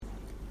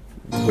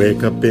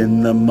Wake up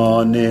in the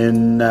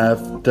morning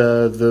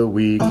after the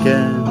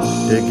weekend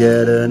to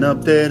get an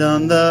update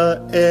on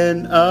the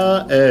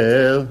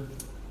NRL.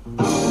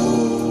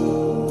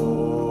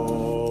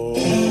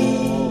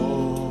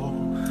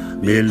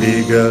 Me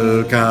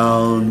legal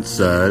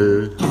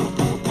counsel.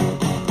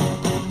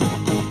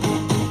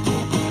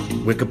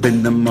 Wake up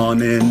in the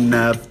morning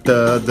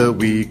after the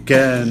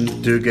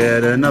weekend to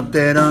get an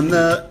update on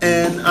the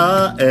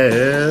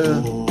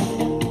NRL.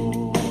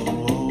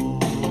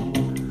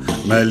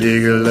 My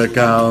legal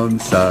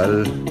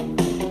counsel.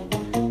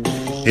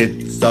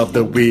 Hits of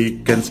the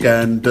weekend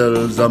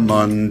scandals on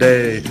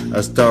Monday.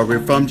 A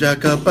story from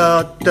Jack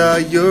about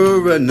a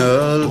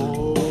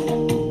urinal.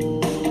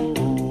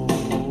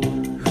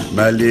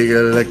 My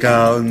legal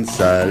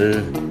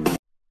counsel.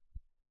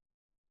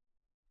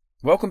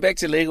 Welcome back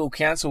to Legal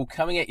Counsel,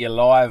 coming at you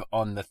live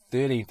on the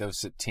 13th of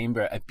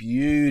September, a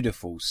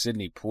beautiful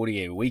Sydney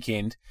Portier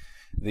weekend.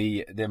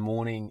 The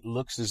morning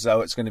looks as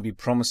though it's going to be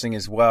promising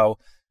as well.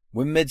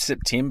 We're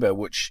mid-September,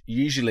 which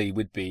usually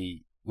would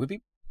be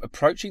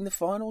approaching the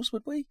finals,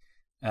 would we?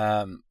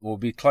 We'll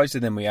be closer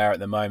than we are at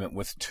the moment,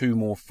 with 2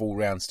 more full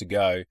rounds to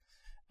go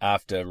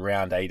after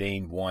round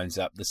 18 winds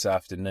up this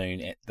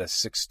afternoon at the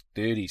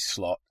 6:30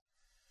 slot.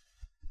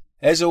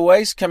 As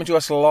always, coming to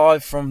us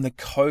live from the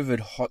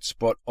COVID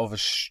hotspot of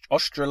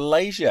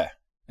Australasia.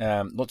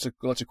 Lots of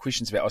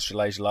questions about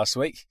Australasia last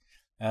week.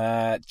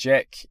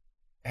 Jack,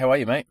 how are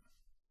you, mate?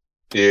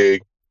 Yeah,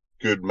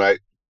 good, mate.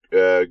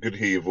 Good to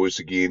hear your voice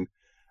again.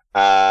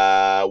 What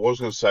I was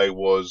going to say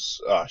was,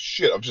 I've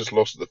just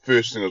lost it. The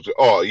first thing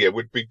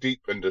we'd be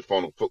deep into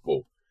final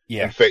football.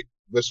 Yeah. In fact,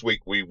 this week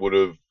we would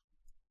have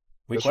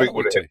had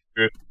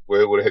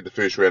the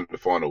first round of the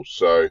finals,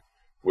 so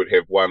we'd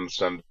have one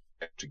Sunday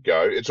to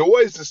go. It's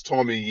always this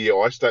time of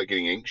year I start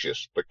getting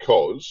anxious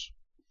because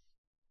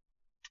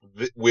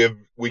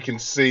we can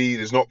see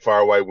there's not far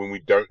away when we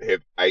don't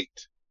have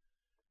 8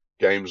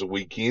 games a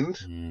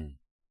weekend.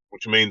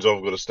 Which means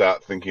I've got to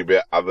start thinking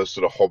about other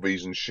sort of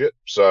hobbies and shit.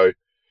 So,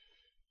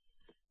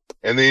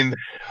 and then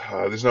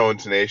there's no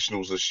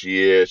internationals this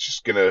year. It's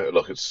just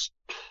it's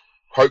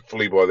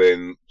hopefully by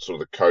then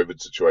sort of the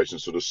COVID situation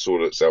sort of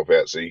sorted itself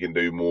out so you can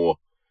do more,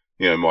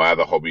 my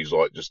other hobbies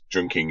like just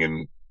drinking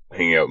and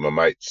hanging out with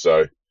my mates.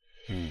 So,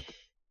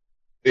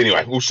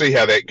 Anyway, we'll see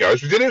how that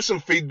goes. We did have some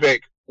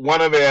feedback.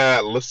 One of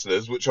our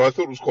listeners, which I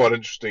thought was quite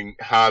interesting,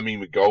 Harmy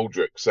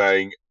McGoldrick,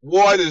 saying,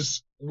 why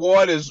does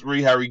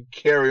Rehari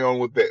carry on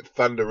with that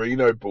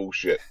Thunderino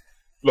bullshit?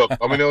 Look,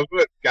 I mean, I was a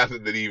bit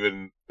gutted that you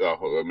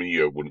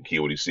wouldn't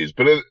care what he says,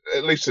 but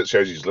at least it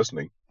shows he's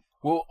listening.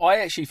 Well, I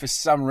actually, for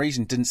some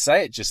reason, didn't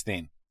say it just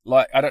then.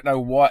 Like, I don't know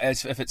why,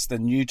 if it's the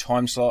new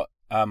time slot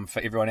for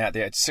everyone out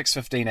there. It's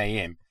 6:15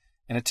 a.m.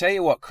 And I tell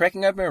you what,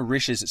 cracking open a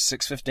Rish's at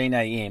 6:15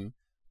 a.m.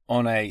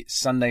 on a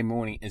Sunday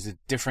morning is a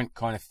different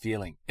kind of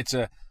feeling. It's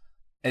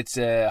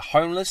a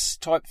homeless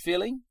type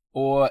feeling,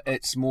 or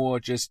it's more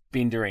just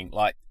bendering.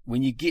 Like,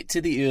 when you get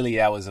to the early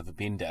hours of a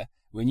bender,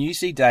 when you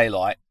see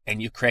daylight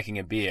and you're cracking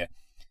a beer,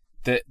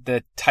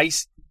 the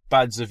taste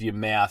buds of your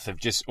mouth have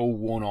just all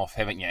worn off,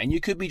 haven't you? And you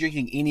could be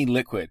drinking any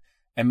liquid,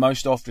 and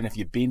most often if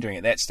you're bendering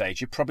at that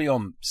stage, you're probably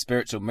on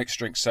spirits or mixed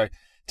drinks. So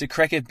to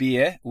crack a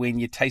beer when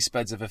your taste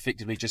buds have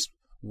effectively just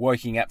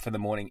woken up for the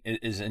morning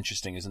is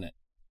interesting, isn't it?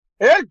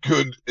 How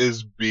good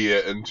is beer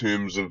in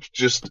terms of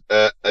just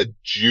a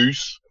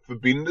juice for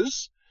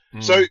benders?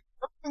 So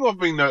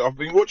something I've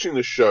been watching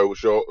this show,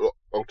 which I'll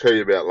tell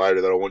you about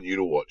later, that I want you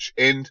to watch,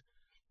 and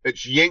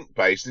it's Yank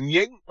based, and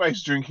Yank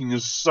based drinking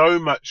is so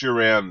much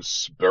around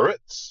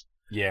spirits.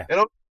 Yeah.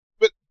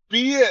 But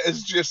beer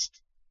is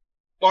just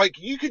like,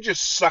 you could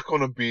just suck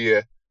on a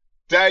beer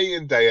day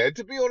in, day out.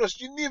 To be honest,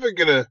 you're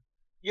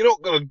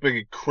not gonna be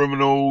a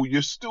criminal.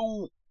 You're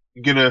still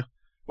gonna,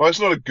 it's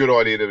not a good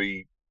idea to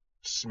be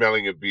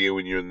smelling a beer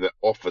when you're in the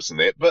office and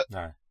that, but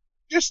no.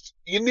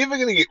 You're never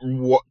gonna get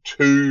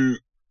too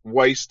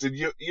wasted.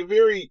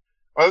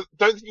 I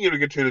don't think you're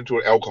going to turn into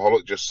an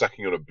alcoholic just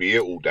sucking on a beer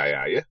all day,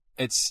 are you?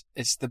 It's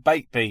the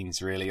baked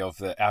beans, really, of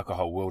the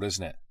alcohol world,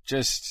 isn't it?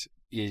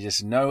 You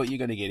just know what you're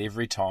going to get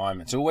every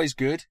time. It's always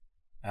good.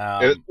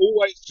 And it's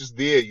always just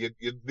there.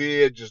 You're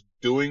there just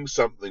doing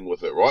something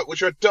with it, right?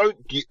 Which I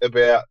don't get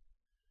about...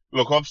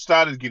 Look, I've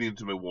started getting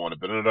into my wine a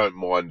bit, and I don't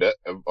mind it.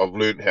 I've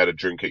learned how to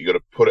drink it. You got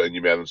to put it in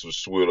your mouth and sort of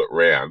swirl it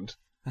round.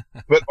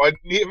 But I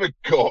never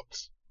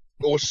got...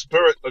 Or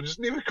spirit, I just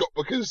never got,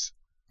 because...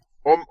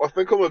 I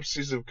think I'm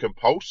obsessive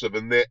compulsive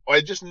in that I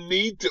just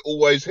need to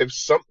always have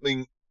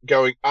something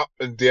going up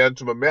and down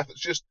to my mouth. It's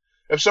just,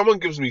 if someone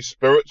gives me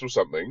spirits or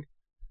something,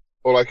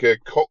 or like a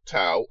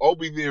cocktail, I'll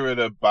be there at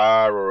a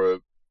bar or a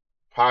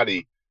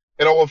party,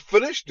 and I'll have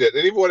finished it,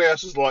 and everyone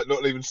else is like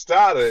not even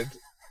started.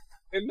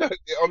 And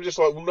I'm just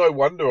like, well, no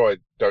wonder I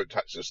don't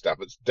touch this stuff.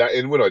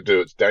 And when I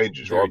do, it's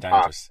dangerous. Very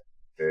dangerous.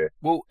 Yeah.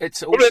 Well,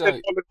 it's also... What about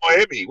that time in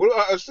Miami?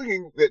 I was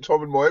thinking that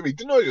time in Miami.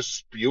 Didn't I just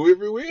spew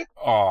everywhere?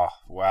 Oh,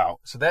 wow.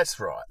 So that's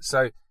right.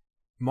 So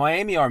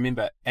Miami, I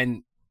remember,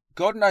 and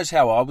God knows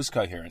how I was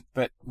coherent,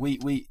 but we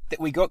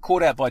got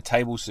caught out by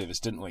table service,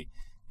 didn't we?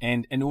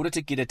 And in order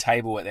to get a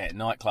table at that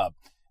nightclub,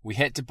 we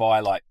had to buy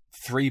like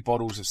 3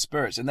 bottles of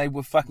spirits, and they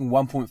were fucking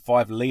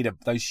 1.5 litre,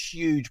 those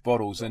huge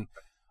bottles. And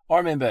I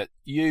remember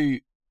you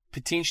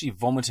potentially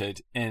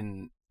vomited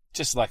in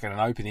just like in an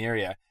open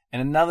area,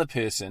 and another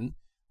person,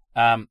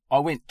 I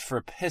went for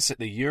a piss at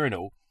the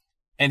urinal,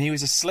 and he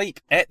was asleep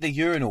at the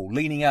urinal,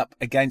 leaning up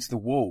against the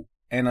wall.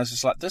 And I was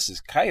just like, this is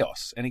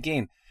chaos. And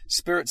again,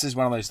 spirits is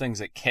one of those things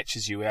that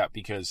catches you out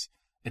because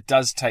it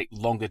does take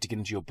longer to get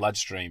into your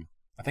bloodstream.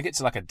 I think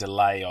it's like a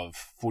delay of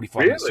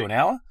 45 minutes to an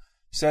hour.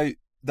 So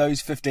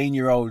those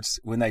 15-year-olds,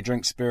 when they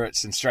drink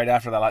spirits and straight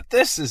after they're like,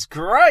 this is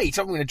great,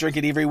 I'm going to drink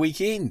it every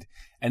weekend.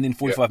 And then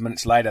 45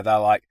 minutes later, they're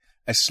like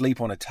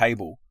asleep on a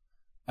table.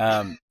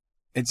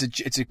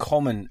 It's a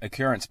common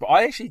occurrence. But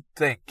I actually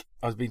think,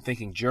 I've been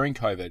thinking during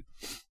COVID,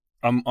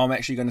 I'm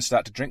actually going to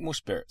start to drink more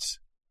spirits.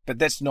 But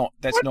that's not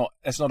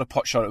a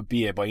pot shot of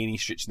beer by any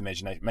stretch of the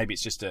imagination. Maybe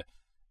it's just an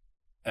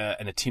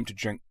attempt to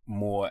drink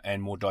more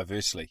and more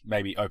diversely.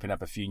 Maybe open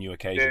up a few new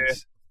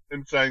occasions. Yeah.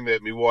 In saying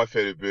that, my wife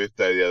had her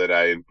birthday the other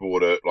day and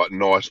bought a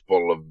nice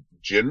bottle of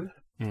gin,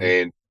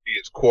 and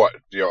it's quite.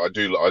 I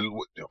do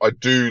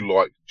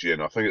like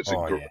gin. I think it's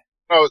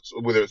it's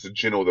whether it's a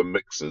gin or the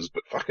mixes,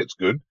 but fuck, it's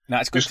good. No,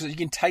 it's good because you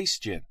can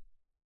taste gin.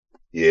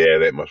 Yeah,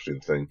 that must be the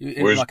thing.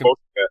 Whereas like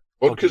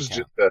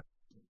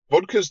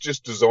vodka's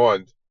just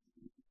designed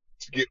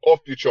to get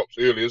off your chops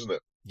early, isn't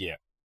it? Yeah.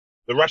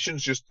 The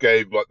Russians just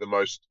gave like the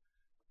most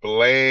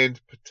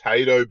bland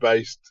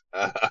potato-based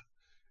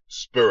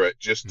spirit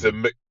just to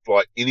mix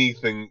like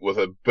anything with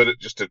a bit of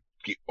just to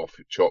get off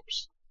your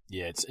chops.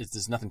 Yeah,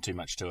 there's nothing too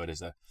much to it, is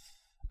there?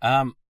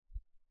 I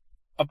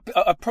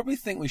probably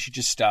think we should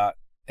just start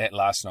at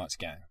last night's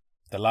game,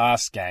 the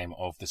last game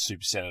of the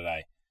Super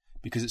Saturday,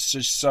 because it's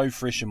just so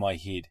fresh in my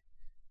head,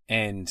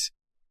 and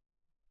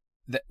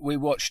that we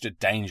watched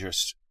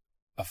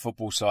a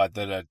football side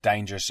that are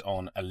dangerous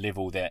on a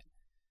level that,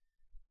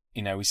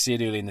 you know, we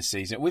said early in the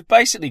season. We've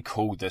basically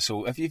called this,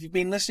 or if you've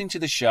been listening to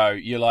the show,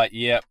 you're like,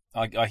 yeah,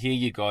 I hear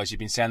you guys, you've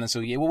been saying this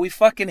all year. Well, we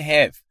fucking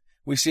have.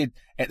 We said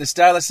at the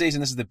start of the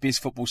season, this is the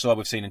best football side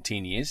we've seen in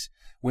 10 years.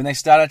 When they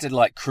started to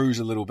like cruise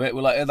a little bit,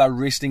 we're like, they're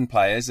resting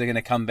players. They're going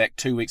to come back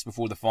 2 weeks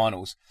before the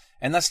finals.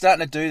 And they're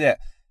starting to do that.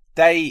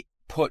 They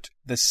put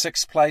the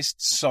 6th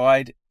placed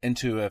side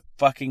into a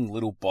fucking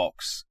little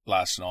box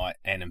last night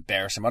and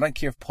embarrassed them. I don't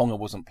care if Ponga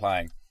wasn't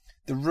playing.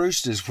 The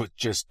Roosters were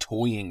just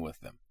toying with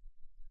them.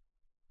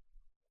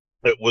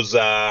 It was,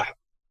 I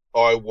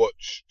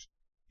watched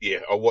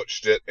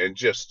it and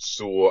just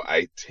saw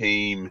a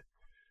team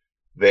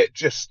that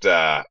just,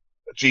 they're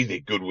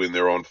good when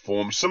they're on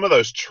form. Some of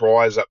those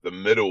tries up the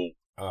middle,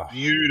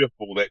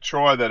 beautiful. That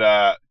try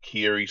that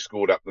Keary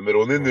scored up the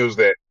middle. And then there was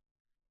the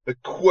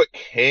quick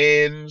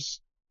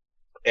hands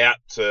out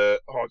to,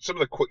 some of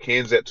the quick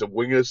hands out to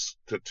wingers,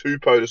 to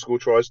Tupou to score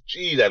tries.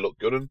 Gee, they look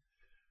good. And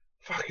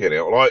fucking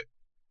hell, like,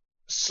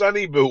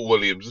 Sonny Bill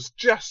Williams is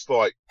just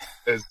like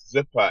a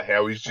zipper,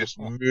 how he's just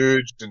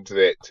merged into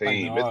that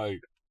team.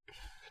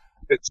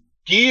 It's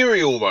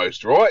scary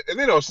almost, right? And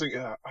then I was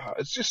thinking,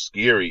 it's just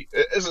scary.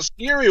 Is it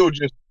scary or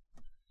just...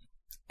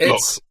 Look,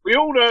 we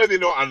all know they're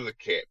not under the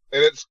cap,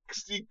 and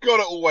you got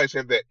to always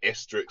have that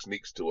asterisk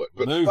next to it.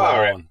 But move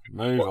on.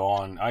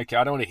 Okay,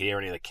 I don't want to hear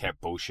any of the cap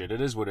bullshit.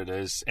 It is what it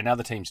is, and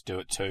other teams do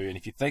it too. And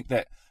if you think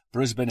that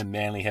Brisbane and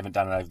Manly haven't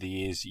done it over the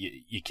years,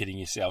 you're kidding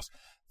yourselves.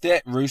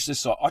 That Roosters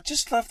side, I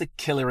just love the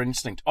killer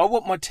instinct. I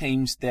want my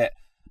teams that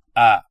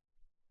are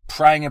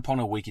preying upon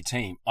a weaker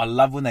team. I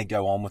love when they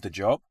go on with the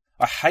job.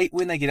 I hate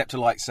when they get up to,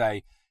 like,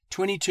 say,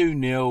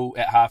 22-0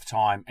 at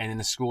halftime and then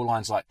the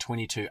scoreline's like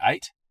 22-8.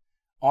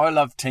 I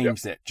love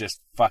teams that just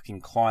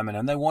fucking climb in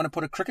and they want to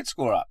put a cricket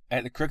score up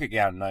at the cricket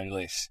ground, no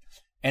less.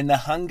 And the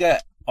hunger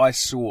I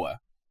saw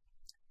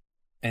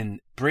in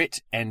Brett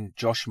and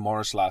Josh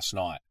Morris last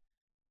night,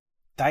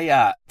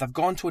 they've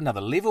gone to another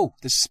level.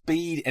 The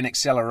speed and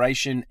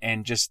acceleration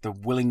and just the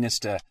willingness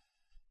to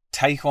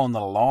take on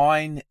the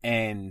line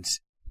and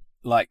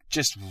like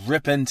just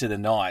rip into the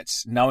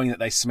Knights knowing that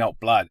they smelt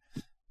blood.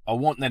 I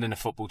want that in a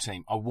football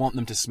team. I want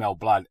them to smell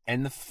blood.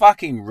 And the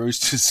fucking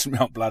Roosters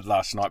smelt blood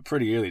last night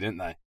pretty early, didn't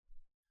they?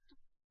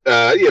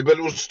 Yeah, but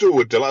it was still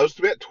a delay. It was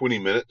about 20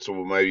 minutes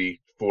or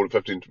maybe 4 to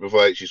 15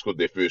 before they actually scored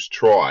their first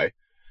try.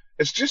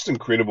 It's just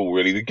incredible,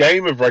 really. The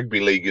game of rugby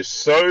league is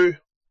so...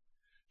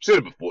 I've said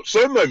it before,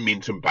 so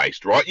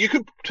momentum-based, right? You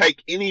could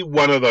take any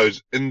one of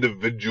those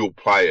individual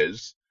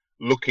players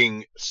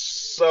looking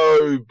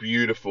so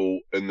beautiful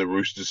in the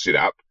Roosters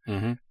setup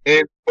and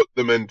put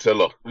them into,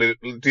 look,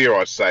 dare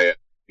I say it,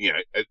 you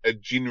know, a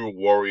general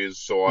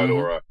Warriors side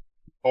or a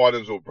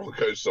Titans or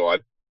Broncos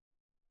side,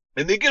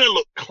 and they're going to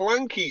look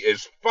clunky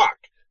as fuck.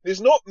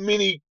 There's not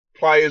many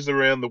players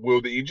around the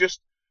world that you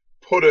just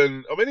put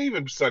in. I mean,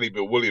 even Sonny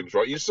Bill Williams,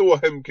 right? You saw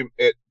him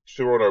at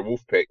Toronto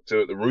Wolfpack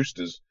to the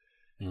Roosters.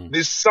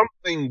 There's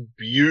something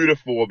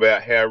beautiful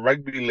about how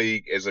rugby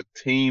league as a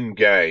team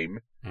game,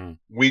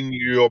 when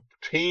your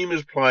team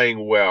is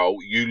playing well,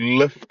 you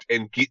lift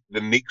and get the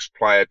next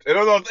player. And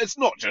I know it's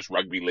not just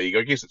rugby league.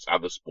 I guess it's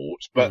other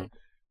sports, but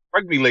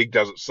rugby league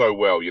does it so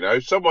well, you know.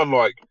 Someone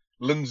like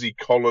Lindsay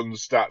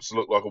Collins starts to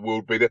look like a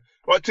world beater.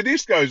 Like,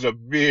 Tedesco's a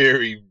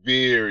very,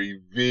 very,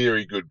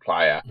 very good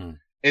player.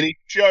 And he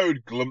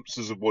showed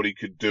glimpses of what he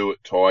could do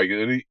at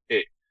Tiger.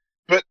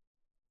 But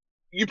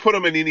you put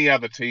him in any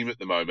other team at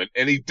the moment,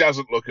 and he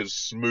doesn't look as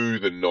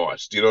smooth and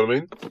nice. Do you know what I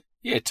mean?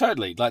 Yeah,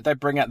 totally. Like, they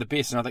bring out the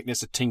best, and I think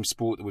that's a team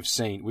sport that we've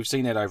seen. We've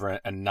seen that over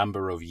a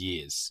number of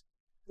years.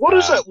 What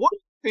is that? What is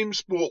team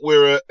sport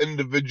where an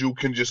individual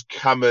can just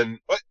come in?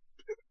 Like,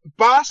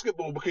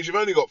 basketball, because you've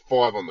only got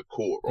 5 on the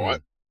court,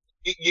 right?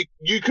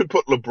 You could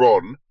put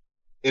LeBron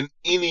in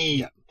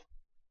any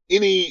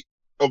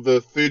of the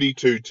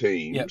 32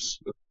 teams,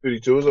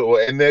 32 is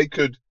it? And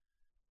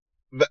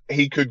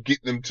he could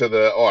get them to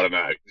the, I don't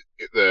know,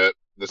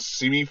 the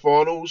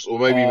semi-finals, or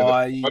maybe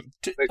even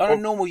on a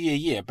normal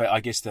year, but I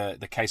guess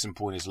the case in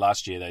point is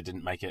last year they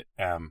didn't make it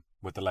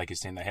with the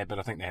Lakers team they had, but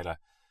I think they had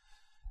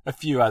a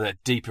few other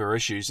deeper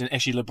issues, and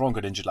actually LeBron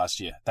got injured last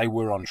year. They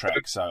were on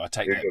track, so I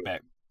take that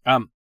back.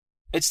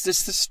 It's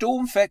just the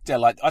Storm factor.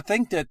 Like, I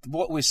think that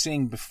what we're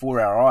seeing before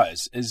our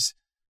eyes is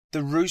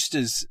the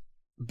Roosters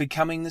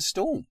becoming the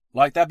Storm.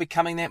 Like, they're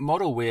becoming that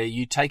model where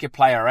you take a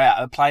player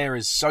out. A player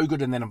is so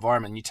good in that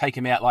environment, and you take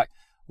him out. Like,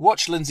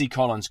 watch Lindsay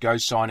Collins go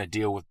sign a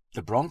deal with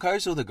the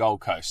Broncos or the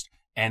Gold Coast,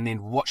 and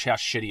then watch how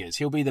shit he is.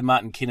 He'll be the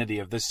Martin Kennedy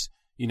of this,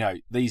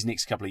 these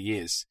next couple of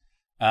years.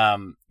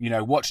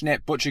 Watch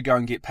Nat Butcher go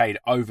and get paid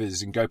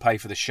overs and go play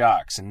for the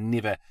Sharks and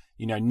never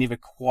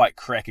quite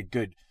crack a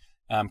good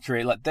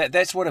career. Like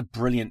that's what a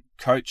brilliant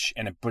coach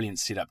and a brilliant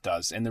setup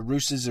does. And the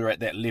Roosters are at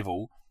that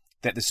level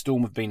that the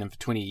Storm have been in for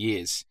 20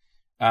 years.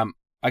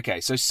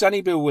 Okay, so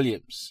Sonny Bill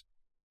Williams.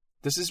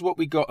 This is what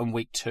we got in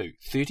week 2.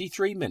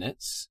 33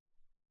 minutes,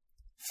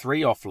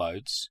 3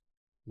 offloads,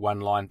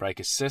 1 line break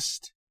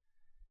assist,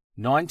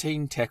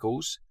 19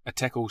 tackles, a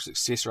tackle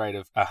success rate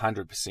of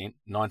 100%,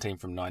 19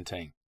 from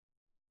 19,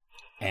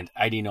 and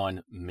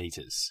 89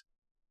 meters.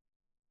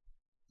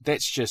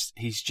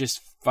 He's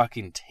just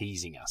fucking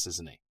teasing us,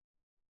 isn't he?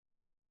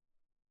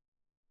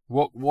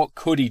 What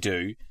could he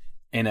do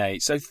in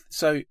so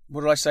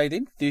what did I say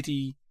then?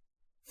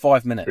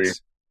 35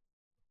 minutes.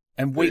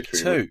 And week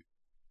 2.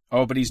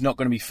 Oh, but he's not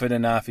going to be fit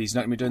enough. He's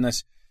not going to be doing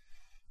this.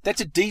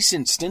 That's a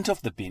decent stint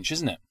off the bench,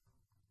 isn't it?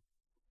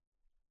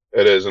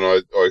 It is, and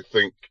I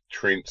think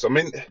Trent's... I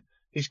mean,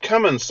 he's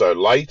come in so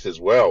late as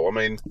well. I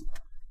mean,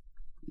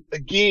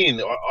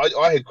 again,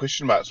 I had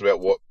question marks about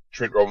what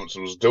Trent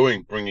Robinson was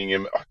doing, bringing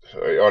him...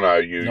 I know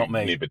you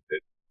never did.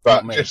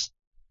 But just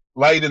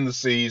late in the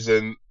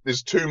season,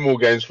 there's 2 more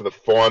games for the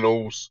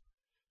finals.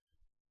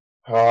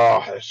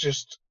 It's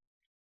just...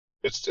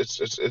 It's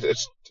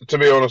to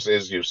be honest,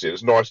 as you've said,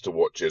 it's nice to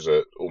watch as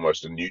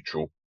almost a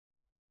neutral.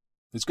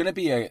 There's going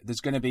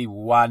to be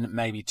 1,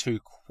 maybe 2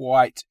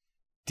 quite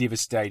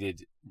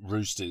devastated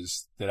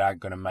Roosters that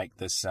aren't going to make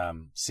this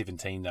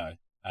 17 though.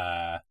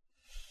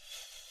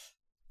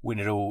 When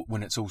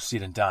it's all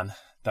said and done,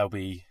 they'll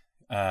be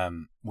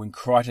when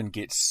Crichton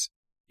gets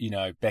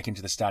back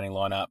into the starting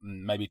lineup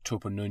and maybe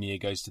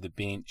Tupouniua goes to the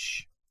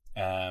bench.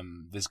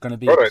 There's going to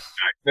be. I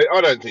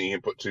don't think you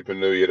can put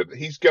Tupouniua.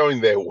 He's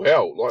going there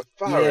well. Like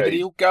but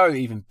he'll go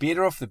even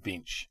better off the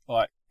bench.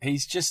 Like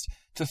he's just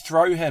to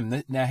throw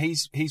him now.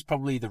 He's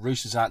probably the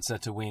Roosters' answer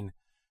to when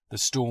the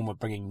Storm were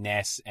bringing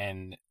Nas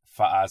and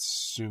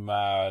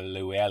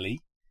Fa'asumalueli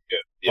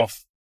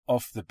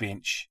off the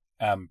bench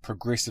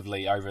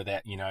progressively over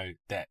that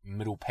that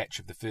middle patch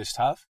of the first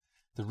half.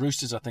 The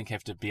Roosters, I think,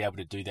 have to be able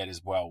to do that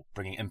as well,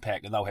 bringing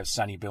impact, and they'll have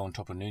Sonny Bill and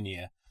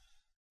Tupouniua.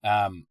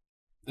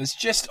 It's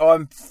just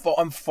I'm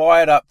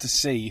fired up to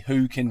see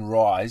who can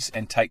rise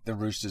and take the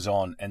Roosters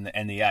on in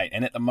the 8.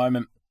 And at the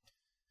moment,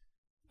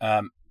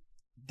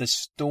 the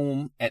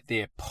Storm at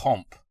their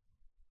pomp,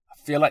 I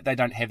feel like they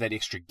don't have that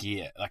extra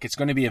gear. Like it's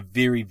going to be a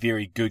very,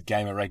 very good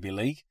game of rugby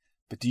league.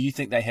 But do you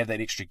think they have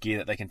that extra gear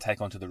that they can take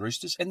onto the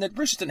Roosters? And the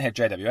Roosters didn't have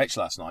JWH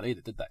last night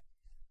either, did they?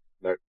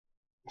 No.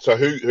 So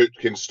who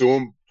can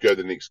Storm go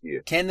the next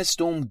year? Can the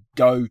Storm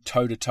go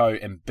toe to toe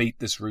and beat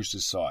this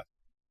Roosters side?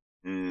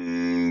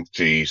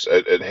 Geez,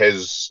 it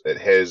has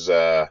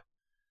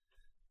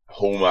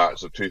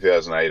hallmarks of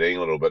 2018 a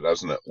little bit,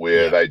 doesn't it?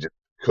 Where they just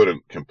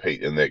couldn't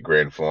compete in that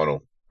grand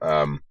final.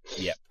 Let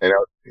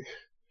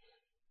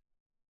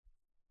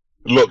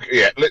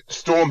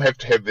Storm have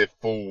to have their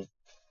full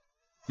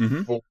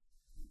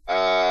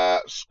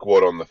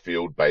squad on the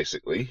field,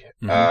 basically.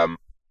 And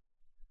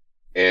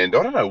I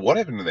don't know what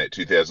happened in that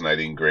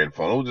 2018 grand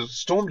final. The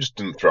Storm just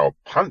didn't throw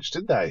a punch,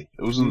 did they?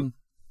 It wasn't.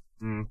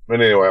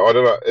 But anyway, I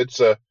don't know.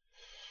 It's a.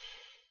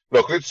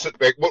 Look, let's sit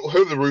back. Who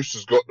have the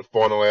Roosters got to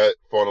finalise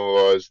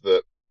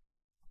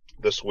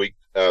this week,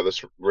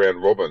 this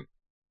round robin?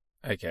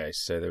 Okay,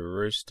 so the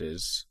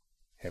Roosters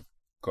have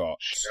got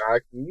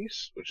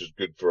Sharkies, which is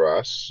good for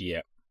us.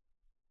 Yep.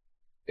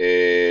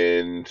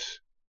 And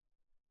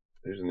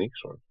who's the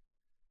next one?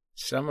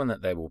 Someone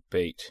that they will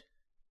beat.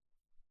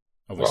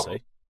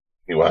 Obviously.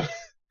 Anyway.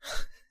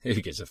 Who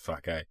gives a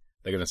fuck, eh?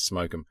 They're going to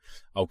smoke them.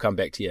 I'll come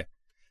back to you.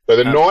 So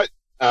the night,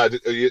 I've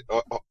got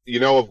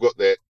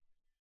that.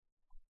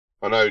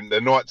 I know the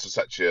Knights are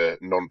such a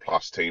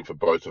non-plus team for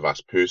both of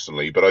us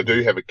personally, but I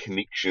do have a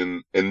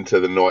connection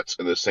into the Knights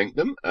Inner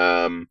Sanctum,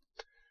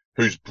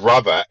 whose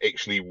brother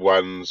actually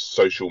runs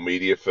social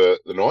media for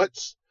the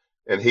Knights,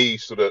 and he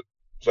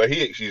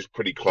actually is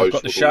pretty close. I've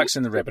got the Sharks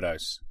and the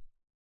Rabbitohs.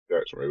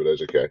 Sharks and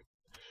Rabbitohs, okay.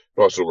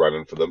 Nice little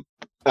run-in for them.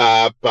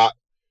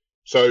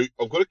 So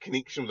I've got a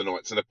connection with the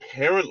Knights, and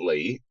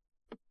apparently,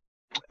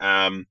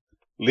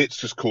 let's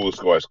just call this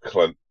guy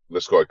Clint.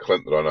 This guy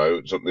Clint that I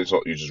know, let's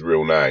not use his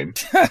real name.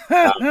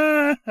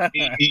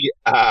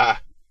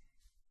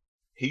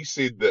 He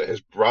said that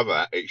his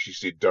brother actually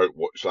said, "Don't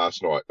watch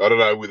last night." I don't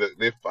know whether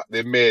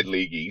they're mad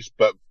leagueies,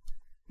 but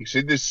he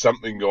said there's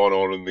something going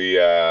on in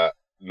the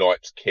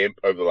Knights camp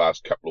over the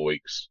last couple of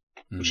weeks,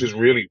 which is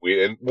really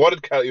weird. And why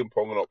did Kalyn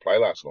Ponga not play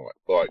last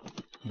night?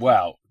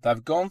 Well,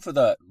 they've gone for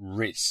the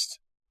rest.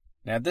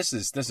 Now, this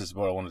is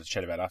what I wanted to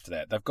chat about after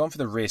that. They've gone for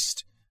the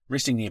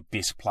resting their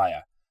best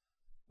player,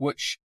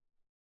 which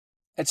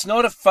it's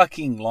not a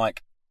fucking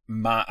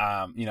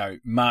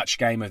March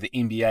game of the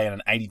NBA in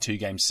an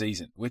 82-game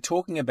season. We're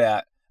talking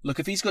about, look,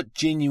 if he's got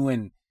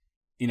genuine,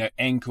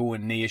 ankle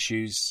and knee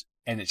issues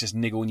and it's just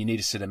niggle and you need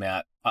to sit him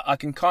out, I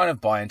can kind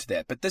of buy into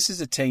that. But this is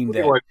a team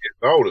that...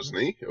 He's old, isn't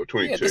he? Or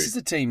 22? Yeah, this is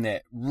a team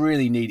that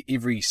really need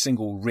every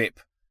single rep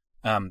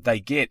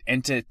they get.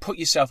 And to put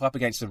yourself up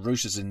against the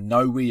Roosters and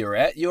know where you're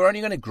at, you're only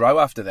going to grow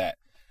after that.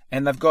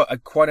 And they've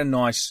got quite a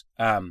nice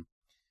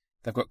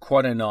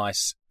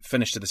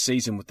finish to the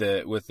season with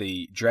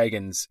the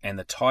Dragons and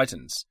the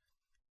Titans.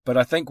 But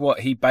I think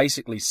what he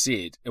basically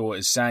said, or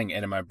is saying,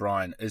 Adam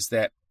O'Brien, is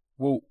that,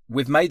 well,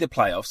 we've made the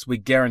playoffs, we're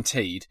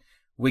guaranteed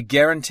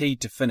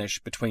to finish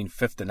between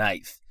 5th and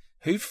 8th.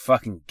 Who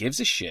fucking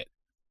gives a shit?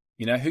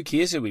 Who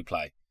cares who we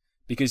play?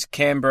 Because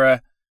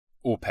Canberra,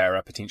 or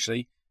Para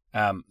potentially,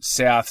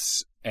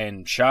 Souths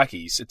and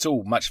Sharkies, it's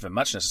all much of a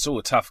muchness. It's all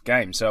a tough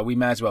game, so we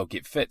may as well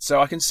get fit.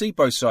 So I can see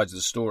both sides of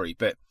the story,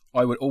 but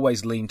I would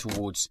always lean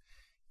towards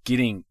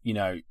getting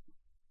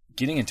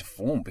into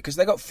form, because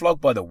they got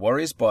flogged by the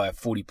Warriors by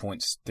 40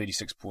 points,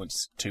 36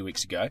 points 2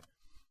 weeks ago.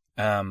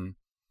 They're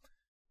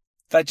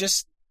a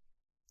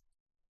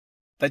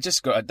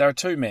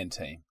 2-man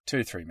team,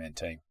 2 to 3-man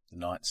team, the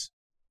Knights.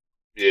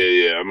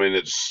 Yeah. I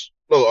mean,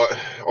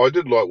 I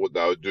did like what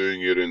they were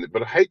doing,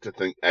 but I hate to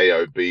think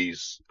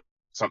AOB's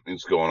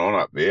something's going on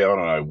up there. I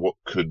don't know what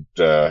could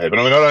happen.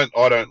 I mean,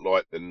 I don't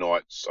like the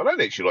Knights. I don't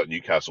actually like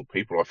Newcastle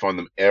people. I find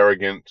them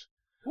arrogant.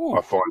 Ooh.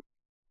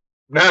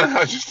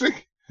 I just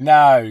think...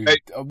 No,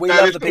 we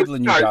love the people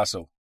in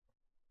Newcastle.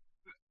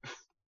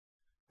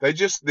 They're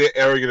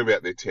arrogant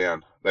about their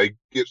town. They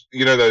get,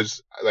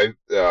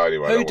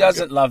 anyway. Who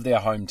doesn't love their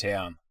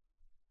hometown?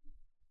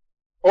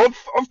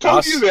 I've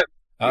told you that.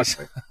 Us.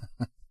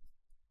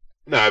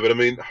 No, but I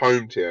mean,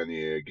 hometown,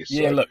 yeah, I guess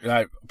yeah, so. Look,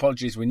 no,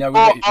 apologies. We know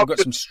we've got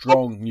some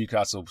strong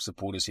Newcastle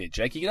supporters here,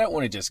 Jake. You don't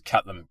want to just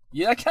cut them.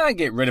 I can't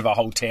get rid of a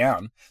whole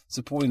town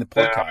supporting the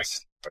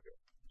podcast.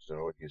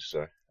 So I guess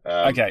so.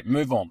 Okay,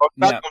 move on.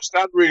 I've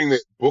started reading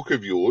that book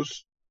of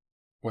yours.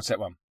 What's that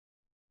one?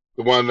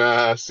 The one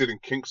set in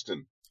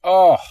Kingston.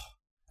 Oh,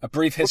 A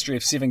Brief History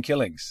of 7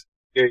 Killings.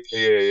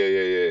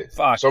 Yeah.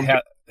 Fuck,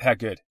 how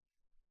good?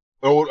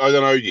 Oh, I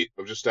don't know yet.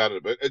 I've just started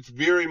it, but it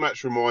very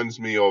much reminds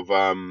me of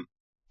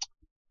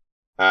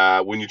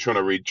when you're trying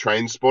to read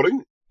Train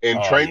Spotting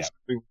Spotting,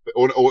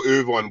 or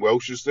Irvine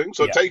Welsh's thing.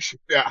 So it takes you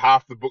about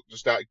half the book to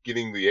start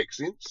getting the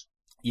accents.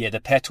 Yeah,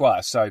 the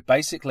patois. So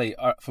basically,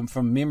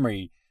 from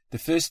memory, the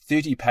first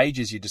 30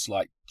 pages, you're just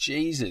like,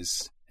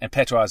 Jesus. And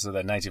patois are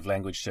the native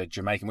language to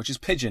Jamaican, which is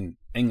pidgin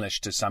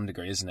English to some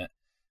degree, isn't it?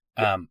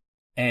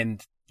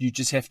 And you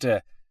just have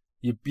to,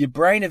 your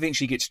brain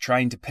eventually gets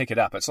trained to pick it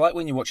up. It's like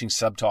when you're watching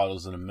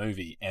subtitles in a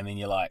movie and then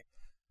you're like,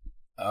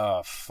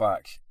 oh,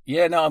 fuck.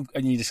 Yeah, no,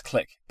 and you just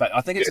click. But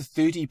I think it's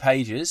 30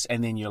 pages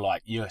and then you're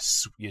like, you're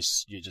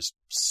just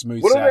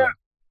smooth sailing.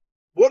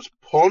 What's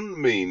pon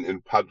mean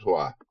in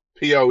patois?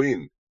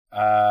 P-O-N?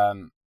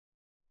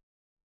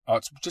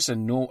 It's just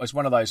it's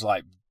one of those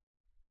like,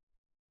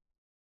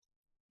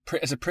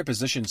 it's a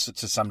preposition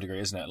to some degree,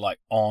 isn't it? Like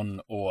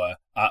on or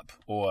up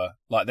or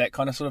like that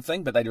kind of sort of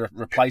thing, but they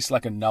replace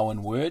like a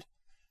known word.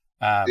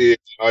 Yeah,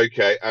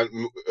 okay.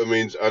 And it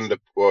means an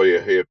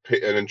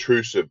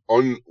intrusive.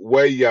 On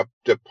way up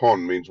to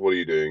pon means what are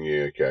you doing?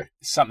 Yeah, okay.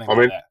 Something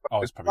like that. I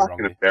was probably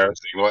wrong. It's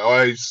embarrassing. Like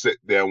I sit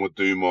down and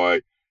do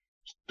my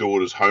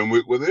daughter's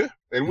homework with her,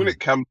 and when it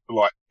comes to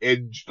like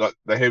Edge, like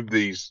they have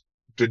these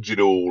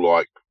digital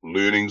like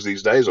learnings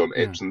these days on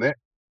apps and that.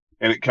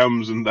 And it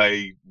comes and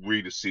they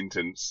read a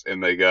sentence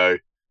and they go,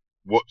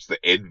 what's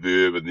the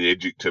adverb and the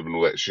adjective and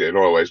all that shit? And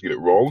I always get it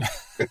wrong.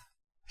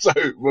 So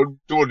my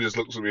daughter just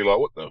looks at me like,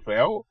 what the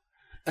hell?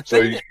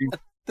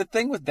 The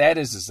thing with that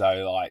is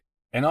though, like,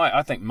 and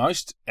I think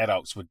most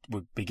adults would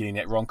be getting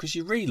that wrong because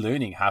you're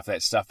relearning half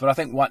that stuff. But I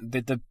think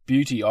the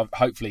beauty of,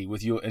 hopefully,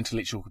 with your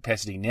intellectual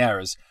capacity now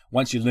is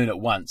once you learn it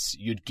once,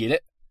 you'd get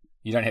it.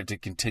 You don't have to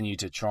continue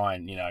to try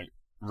and,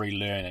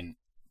 relearn and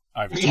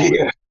over time.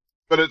 Yeah.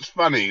 But it's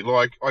funny,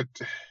 like,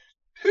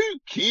 who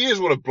cares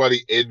what a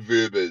bloody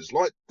adverb is?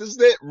 Like, does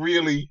that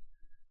really...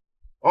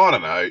 I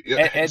don't know.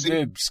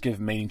 Adverbs give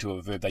meaning to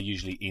a verb. They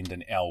usually end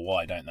in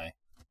ly, don't they?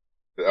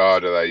 Oh,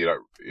 do they?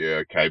 Yeah,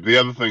 okay. But the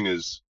other thing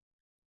is,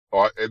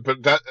 but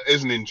that,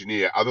 as an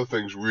engineer, other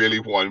things really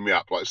wind me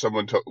up. Like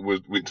someone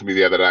went to me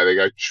the other day. They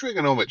go,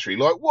 trigonometry.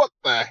 Like, what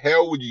the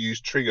hell would you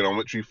use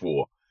trigonometry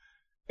for?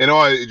 And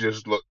I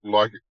just looked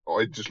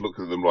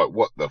at them like,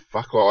 what the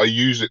fuck? Like, I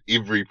use it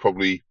every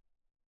probably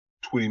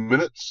 20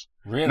 minutes.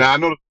 Really? Nah,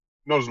 not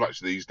as much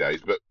these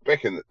days. But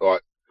back in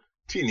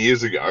 10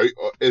 years ago,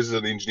 as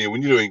an engineer,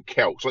 when you're doing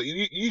calcs, like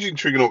you're using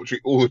trigonometry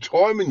all the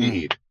time in your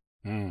head.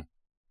 Mm.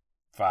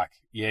 Fuck.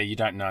 Yeah, you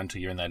don't know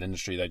until you're in that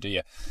industry, though, do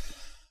you?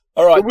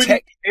 All right.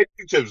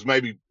 Adjectives,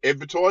 maybe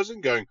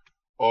advertising, going,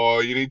 oh,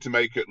 you need to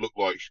make it look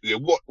like,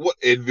 what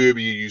adverb are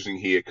you using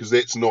here? Because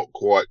that's not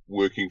quite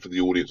working for the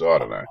audience. I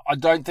don't know. I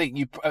don't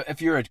think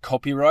if you're a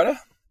copywriter,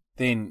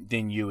 then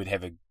you would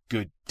have a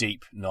good,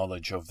 deep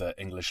knowledge of the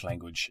English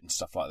language and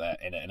stuff like that,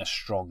 and a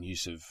strong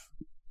use of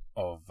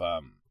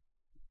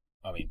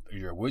I mean,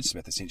 you're a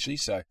wordsmith essentially,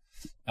 so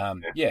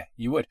yeah,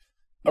 you would.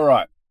 All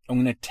right,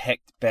 I'm going to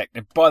tack back.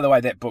 And by the way,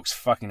 that book's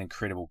fucking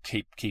incredible.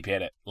 Keep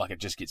at it. Like, it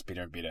just gets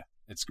better and better.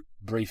 It's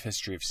Brief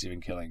History of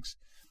Seven Killings.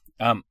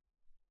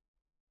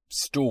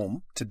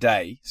 Storm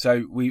today.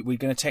 So we're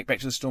going to tack back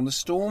to the Storm. The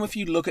Storm, if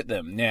you look at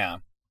them now,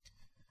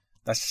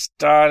 they're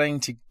starting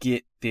to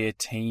get their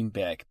team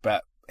back.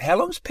 But how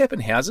long's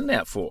Pappenhausen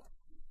out for?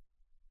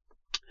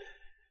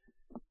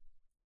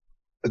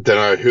 I don't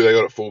know who they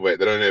got at fullback.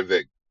 They don't have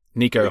that.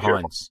 Nico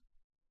Hines.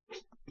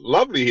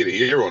 Lovely head of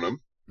hair on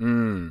him.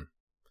 Mm.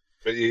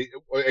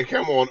 But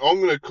come on, I'm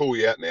going to call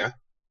you out now.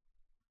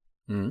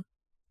 Mm.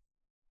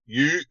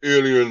 You,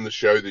 earlier in the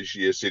show this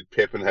year, said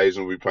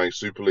Pappenhausen will be playing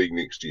Super League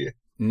next year.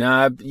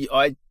 No,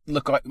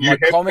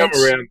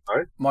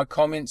 my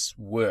comments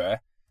were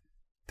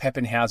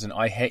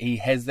Pappenhausen. He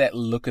has that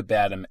look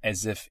about him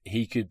as if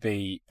he could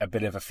be a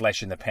bit of a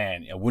flash in the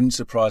pan. It wouldn't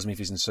surprise me if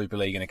he's in Super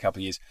League in a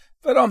couple of years,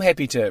 but I'm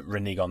happy to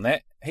renege on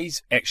that.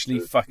 He's actually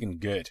fucking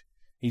good.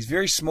 He's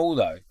very small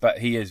though, but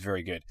he is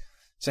very good.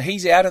 So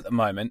he's out at the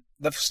moment.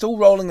 They're still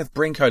rolling with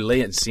Brenko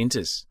Lee at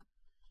centres.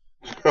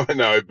 I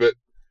know, but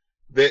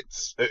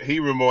he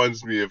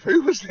reminds me of,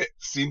 who was that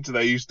centre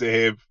they used to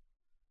have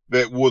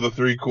that wore the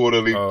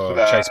 3/4 length? Oh,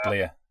 Chase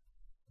Blair.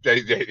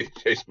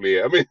 Chase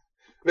Blair. I mean,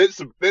 that's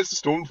the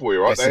Storm for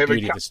you, right? That's the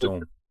beauty of the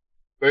Storm.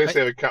 They just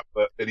have a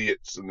couple of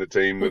idiots in the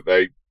team that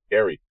they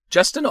carry.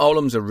 Justin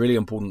Olam's a really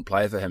important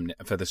player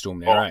for the Storm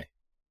now,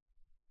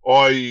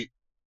 eh?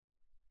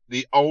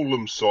 The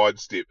Olam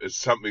sidestep is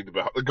something to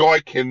behold. The guy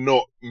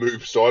cannot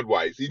move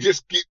sideways.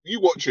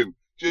 You watch him,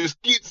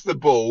 just gets the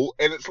ball,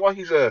 and it's like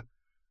he's a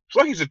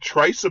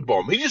tracer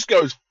bomb. He just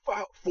goes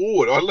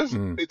forward.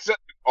 It's that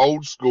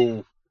old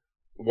school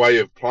way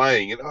of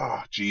playing. And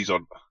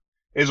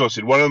as I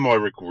said, one of my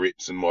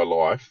regrets in my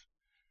life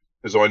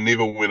is I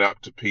never went up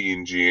to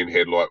PNG and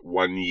had like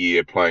 1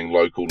 year playing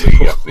local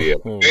league up there.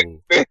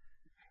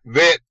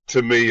 That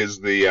to me is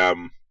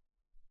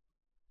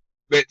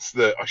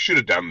I should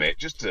have done that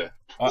just to.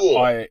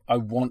 I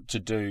want to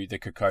do the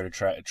Kokoda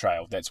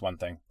Trail. That's one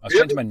thing. I was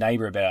talking to my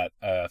neighbour about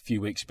a few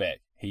weeks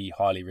back. He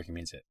highly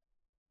recommends it.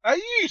 Are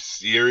you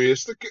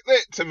serious?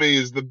 That to me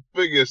is the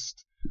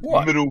biggest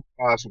middle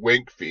class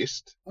wank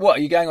fest. What,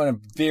 are you going on a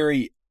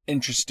very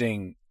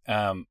interesting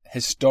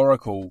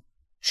historical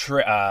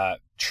trip?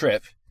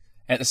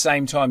 At the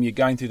same time, you're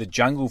going through the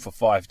jungle for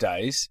 5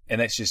 days,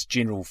 and that's just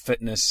general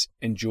fitness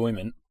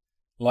enjoyment.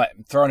 Like,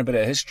 throwing a bit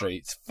of history.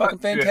 It's fucking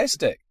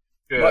fantastic.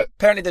 Yeah. Like,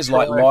 apparently there's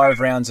like live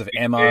rounds of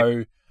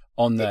ammo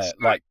on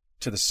the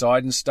to the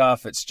side and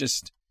stuff. It's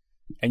just,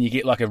 and you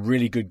get like a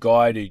really good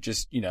guide who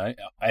just,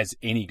 as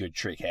any good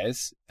trek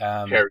has.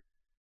 I don't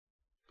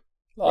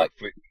know.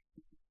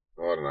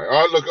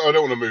 I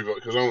don't want to move on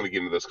because I don't want to get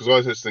into this because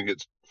I just think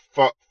it's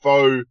faux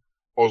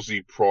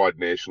Aussie pride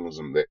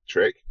nationalism, that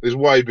track. There's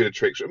way better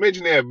tracks.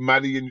 Imagine how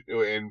muddy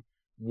and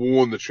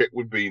worn the track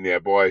would be now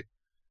by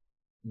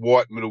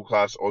white middle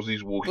class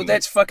Aussies walking. Well,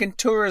 that's fucking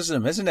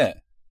tourism, isn't it?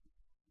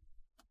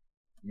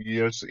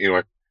 Yes.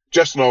 Anyway,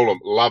 Justin Olam,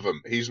 love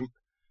him. Is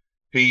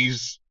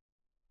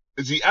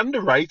he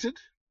underrated?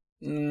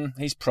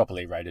 He's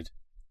properly rated.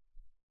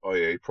 Oh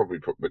yeah, he probably.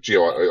 But yeah,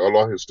 I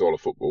like his style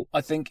of football. I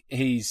think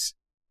he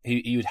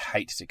would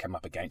hate to come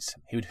up against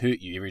him. He would hurt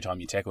you every time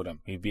you tackled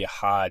him. He'd be a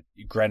hard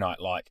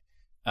granite-like.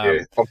 Yeah,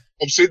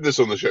 I've said this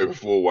on the show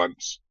before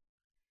once.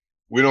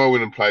 When I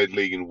went and played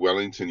league in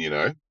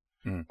Wellington,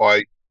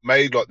 I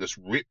made like this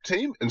rep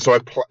team, and so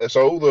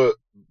all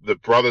the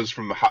brothers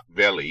from the Hutt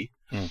Valley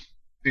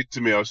said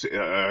to me, he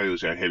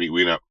was how heavy,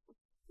 went up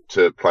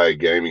to play a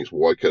game against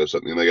Waikato or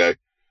something, and they go,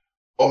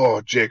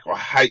 "Oh, Jack, I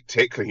hate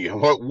tackling you."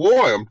 I'm like,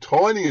 "Why? I'm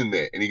tiny in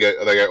that." And they go,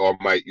 "Oh,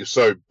 mate, you're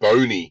so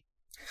bony."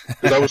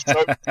 Because I was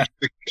so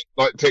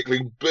like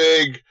tackling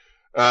big,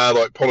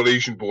 like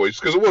Polynesian boys,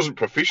 because it wasn't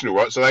professional,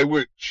 right? So they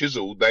weren't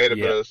chiseled. They had a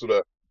bit of sort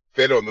of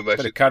fat on them. They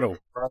said, cuddle.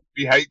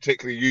 "We hate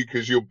tackling you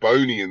because you're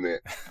bony in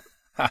that."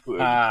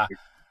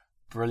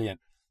 Brilliant.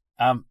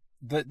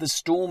 The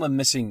Storm are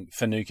missing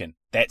Finucane.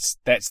 That's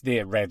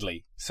their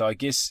Radley. So I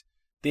guess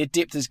their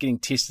depth is getting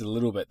tested a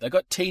little bit. They've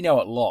got Tino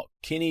at lock.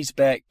 Kenny's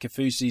back.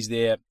 Kafusi's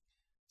there.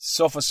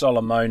 Sofa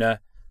Solomona.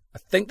 I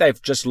think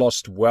they've just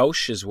lost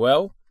Welsh as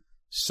well.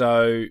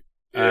 So,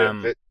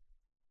 when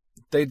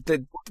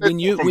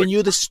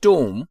you're the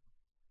Storm,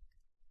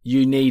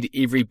 you need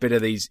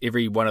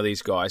every one of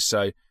these guys.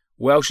 So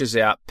Welsh is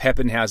out.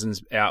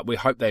 Pappenhausen's out. We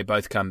hope they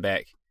both come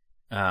back.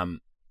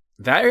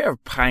 They are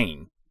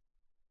paying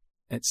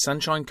at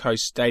Sunshine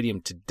Coast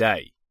Stadium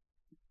today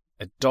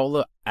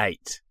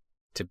 $1.08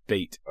 to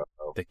beat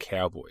the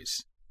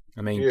Cowboys.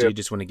 I mean, do you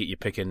just want to get your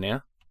pick in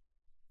now?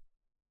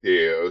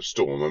 Yeah,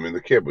 Storm. I mean,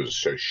 the Cowboys are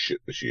so shit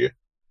this year.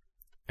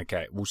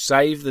 Okay, we'll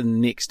save the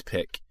next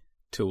pick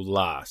till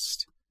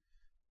last.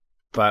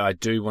 But I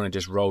do want to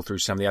just roll through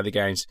some of the other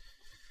games.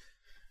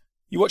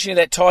 You watching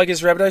that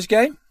Tigers-Rabbitohs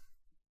game?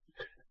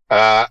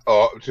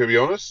 To be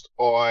honest,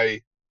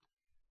 I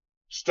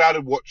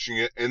started watching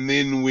it, and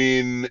then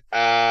when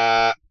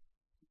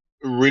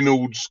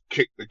Reynolds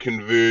kicked the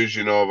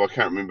conversion of, I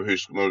can't remember who,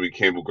 might be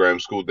Campbell Graham,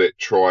 scored that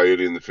try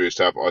early in the first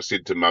half, I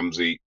said to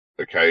Mumsy,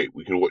 okay,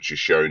 we can watch your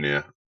show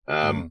now.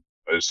 I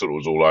just thought it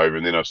was all over,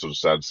 and then I sort of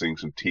started seeing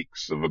some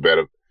texts of about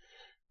it.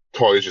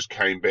 Tigers just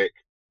came back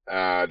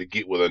to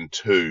get within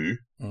 2.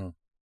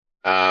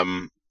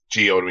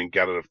 Gee, I would have been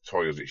gutted if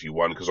Tigers actually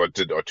won, because I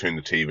turned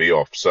the TV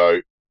off.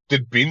 So,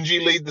 did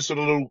Benji lead the sort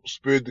of little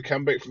spurred the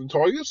comeback for the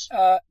Tigers?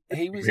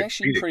 He was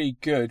actually pretty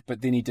good,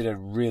 but then he did a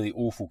really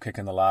awful kick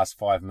in the last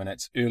 5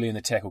 minutes. Early in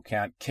the tackle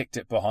count, kicked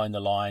it behind the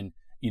line.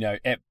 You know,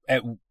 at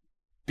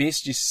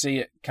best you see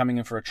it coming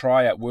in for a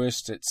try. At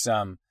worst, it's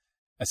a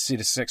set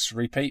of 6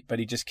 repeat, but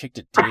he just kicked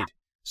it dead.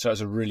 So it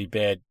was a really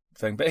bad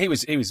thing. But he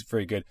was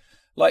very good.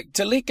 Like,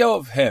 to let go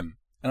of him,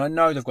 and I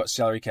know they've got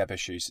salary cap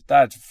issues,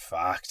 they're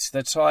fucked.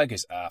 The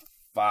Tigers are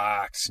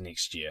fucked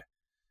next year.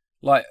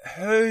 Like,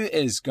 who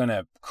is going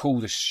to call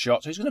the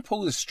shots? Who's going to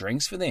pull the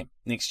strings for them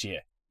next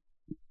year?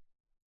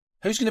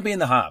 Who's going to be in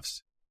the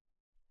halves?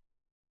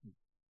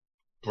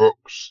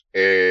 Brooks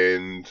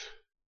and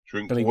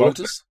Billy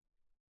Walters?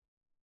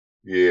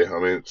 Yeah, I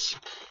mean, it's...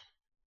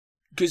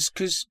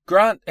 Because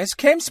Grant... Has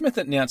Cam Smith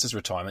announced his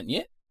retirement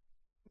yet?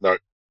 No.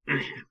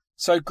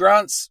 So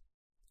Grant's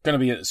going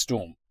to be at the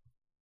Storm.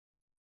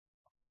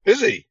 Is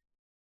he?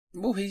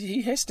 Well,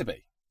 he has to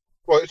be.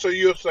 Well, so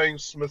you're saying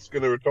Smith's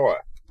going to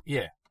retire?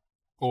 Yeah.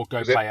 Or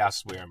go play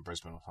elsewhere in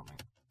Brisbane or something.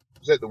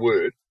 Is that the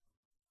word?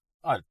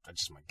 I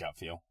just my gut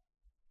feel.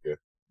 Yeah.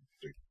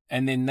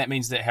 And then that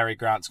means that Harry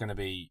Grant's going to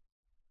be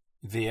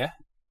there.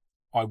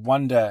 I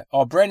wonder...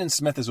 Oh, Brandon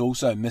Smith is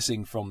also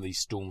missing from the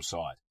Storm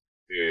side.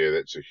 Yeah,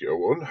 that's a huge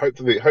one.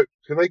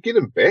 Can they get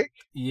him back?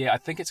 Yeah, I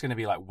think it's going to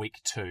be like week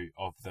 2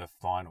 of the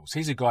finals.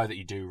 He's a guy that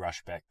you do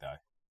rush back, though.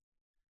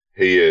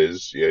 He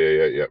is.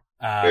 Yeah.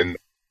 And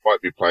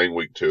might be playing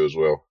week 2 as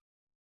well.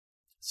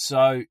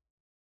 So...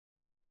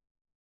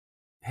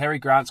 Harry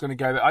Grant's going to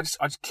go, but I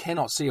just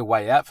cannot see a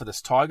way out for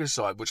this Tigers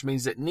side, which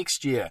means that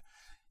next year,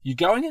 you're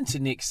going into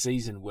next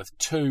season with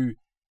 2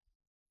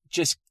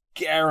 just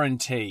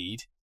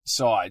guaranteed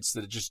sides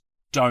that just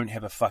don't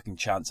have a fucking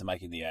chance of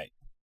making the 8.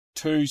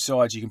 2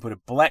 sides you can put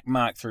a black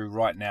mark through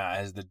right now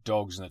as the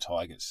Dogs and the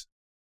Tigers.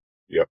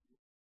 Yep.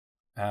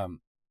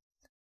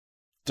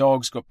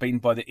 Dogs got beaten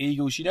by the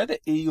Eagles. You know the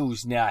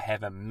Eagles now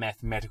have a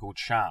mathematical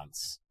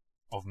chance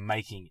of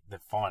making the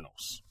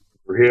finals.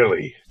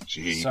 Really?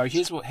 Jeez. So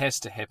here's what has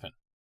to happen.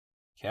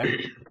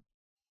 Okay?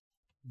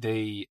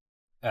 The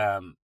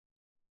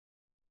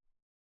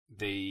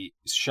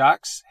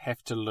Sharks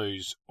have to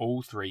lose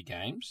all 3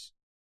 games.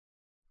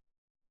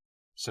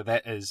 So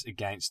that is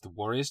against the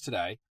Warriors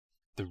today,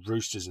 the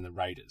Roosters and the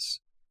Raiders.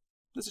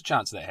 There's a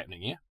chance of that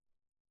happening, yeah?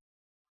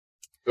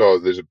 Oh,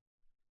 there's a...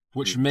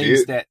 Which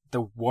means that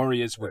the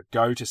Warriors would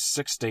go to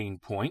 16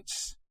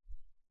 points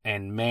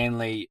and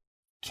Manly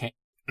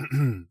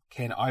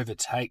can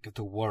overtake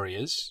the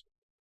Warriors,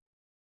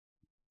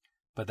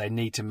 but they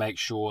need to make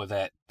sure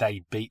that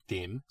they beat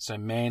them. So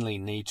Manly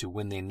need to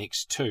win their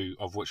next 2,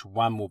 of which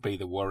one will be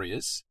the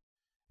Warriors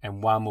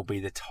and one will be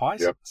the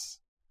Titans. Yep.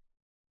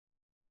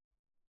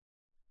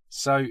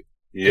 So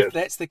if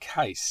that's the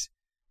case,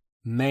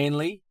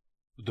 Manly,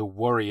 the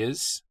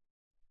Warriors,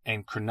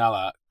 and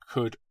Cronulla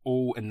could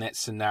all in that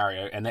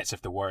scenario, and that's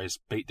if the Warriors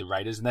beat the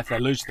Raiders, and if they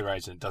lose to the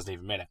Raiders, it doesn't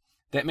even matter.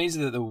 That means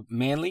that the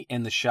Manly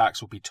and the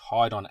Sharks will be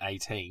tied on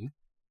 18.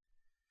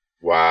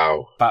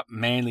 Wow. But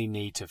Manly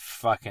need to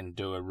fucking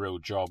do a real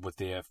job with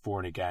their for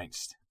and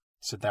against.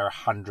 So they're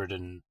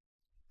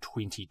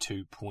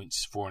 122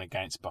 points for and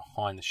against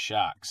behind the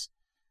Sharks.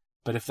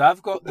 But if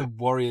they've got the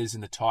Warriors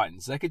and the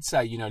Titans, they could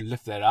say,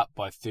 lift that up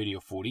by 30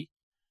 or 40.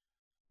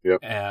 Yep.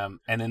 And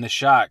then the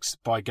Sharks,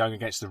 by going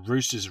against the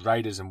Roosters,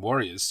 Raiders, and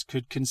Warriors,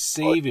 could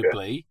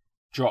conceivably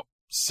drop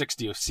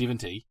 60 or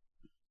 70.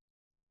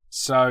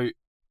 So...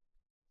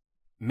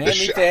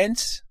 Manly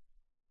fans,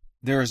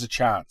 there is a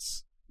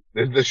chance.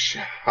 The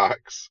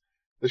Sharks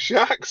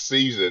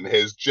season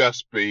has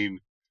just been,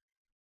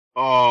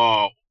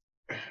 the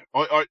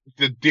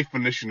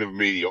definition of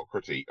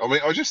mediocrity. I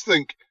mean, I just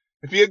think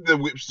if you had the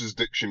Webster's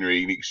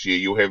Dictionary next year,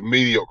 you'll have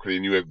mediocrity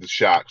and you have the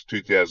Sharks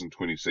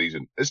 2020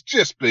 season. It's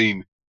just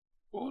been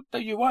Well, no,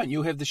 you won't.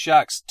 You'll have the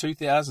Sharks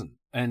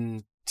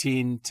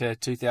 2010 to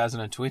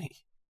 2020.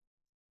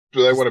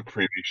 Do they won a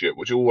premiership,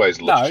 which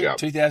always lifts you No, up?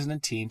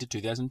 2010 to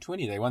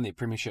 2020. They won their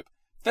premiership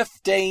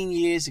 15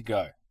 years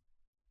ago.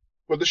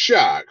 Well, the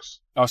Sharks.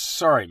 Oh,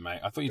 sorry,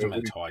 mate. I thought you were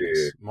talking about Yeah.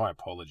 Tigers. My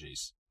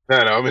apologies. No,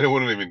 I mean, I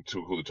wouldn't even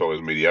call the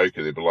Tigers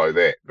mediocre. They're below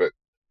that. But,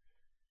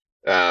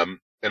 and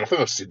I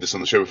think I've said this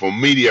on the show before,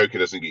 mediocre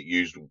doesn't get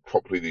used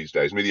properly these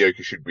days.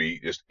 Mediocre should be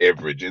just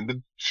average. And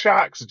the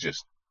Sharks are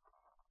just...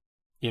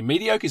 Yeah,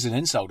 mediocre is an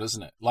insult,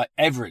 isn't it? Like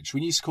average.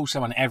 When you call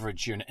someone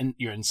average,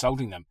 you're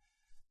insulting them.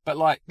 But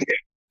like,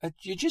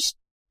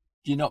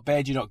 you're not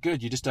bad, you're not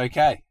good, you're just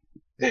okay.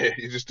 Yeah,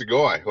 you're just a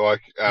guy.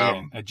 Like,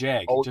 a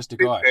jag, just a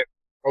guy.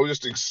 I'll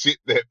just accept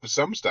that for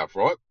some stuff,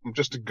 right? I'm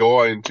just a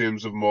guy in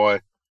terms of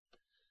my,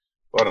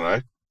 I don't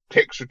know,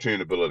 tax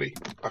return ability.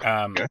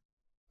 Okay.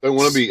 Don't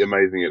want to be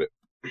amazing at it.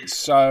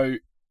 So,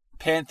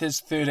 Panthers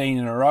 13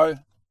 in a row.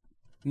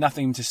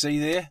 Nothing to see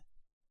there.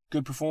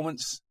 Good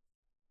performance.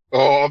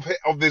 Oh,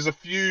 there's a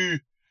few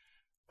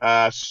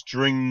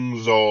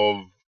strings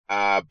of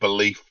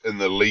belief in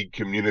the league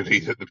community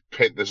that the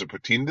Panthers are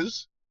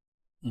pretenders.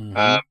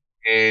 Mm-hmm.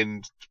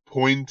 And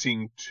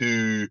pointing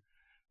to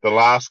the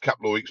last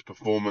couple of weeks'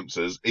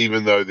 performances,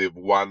 even though they've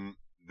won,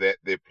 that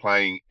they're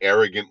playing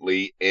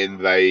arrogantly, and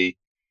I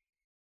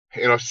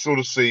sort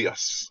of see,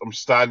 I'm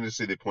starting to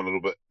see their point a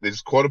little bit.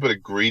 There's quite a bit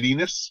of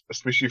greediness,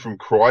 especially from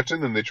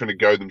Crichton, and they're trying to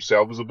go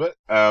themselves a bit.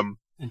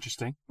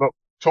 Interesting. But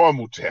time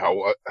will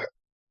tell.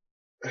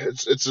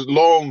 It's a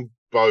long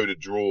bow to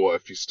draw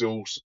if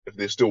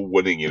they're still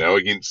winning,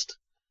 against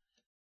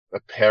a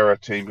para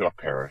team, not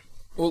para.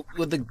 Well,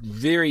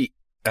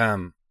 the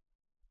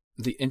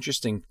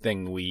interesting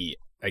thing we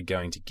are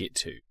going to get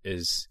to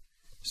is,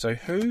 so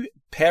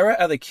para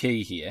are the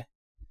key here.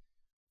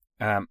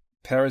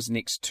 Para's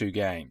next two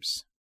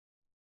games.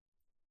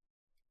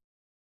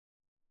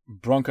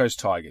 Broncos,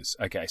 Tigers.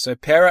 Okay, so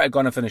Para are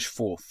going to finish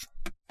 4th.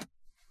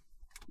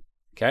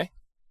 Okay?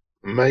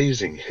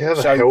 Amazing. How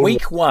the so hell?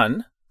 Week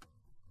 1,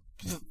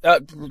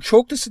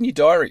 chalk this in your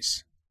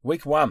diaries.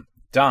 Week 1,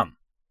 done.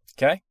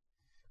 Okay?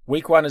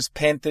 Week 1 is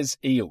Panthers,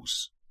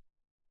 Eels.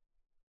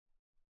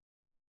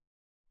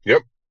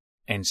 Yep.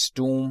 And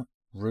Storm,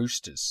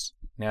 Roosters.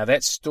 Now,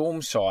 that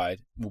Storm side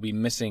will be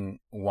missing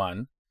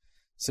one.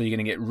 So you're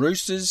going to get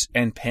Roosters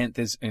and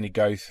Panthers going to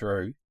go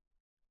through.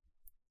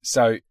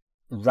 So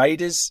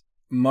Raiders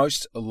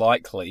most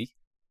likely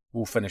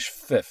will finish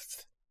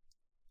 5th.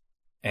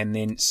 And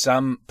then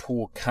some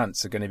poor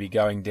cunts are going to be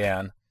going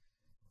down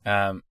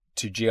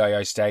to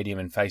GIO Stadium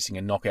and facing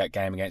a knockout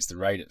game against the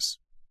Raiders.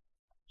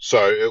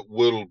 So it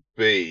will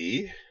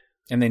be...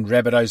 And then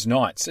Rabbitohs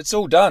Knights. It's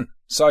all done.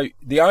 So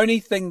the only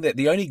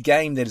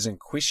game that is in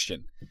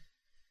question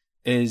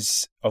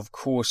is, of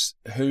course,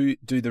 who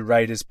do the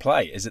Raiders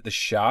play? Is it the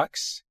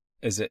Sharks?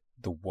 Is it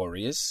the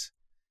Warriors?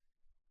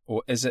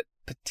 Or is it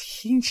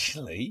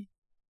potentially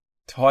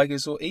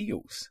Tigers or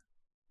Eagles?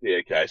 Yeah,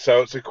 okay.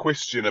 So it's a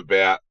question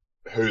about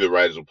who the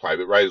Raiders will play,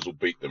 but Raiders will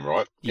beat them,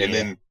 right? Yeah. And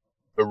then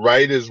the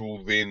Raiders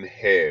will then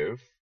have...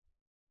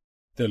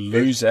 the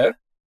loser.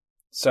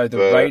 So the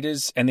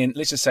Raiders, and then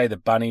let's just say the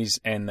Bunnies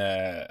and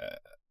the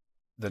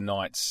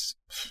Knights.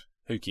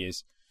 Who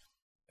cares?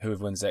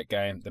 Whoever wins that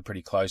game, they're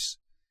pretty close.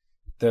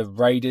 The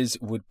Raiders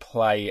would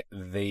play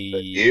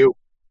the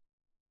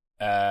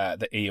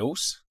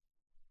Eels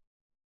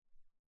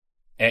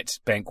at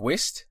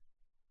Bankwest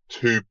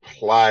to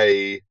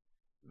play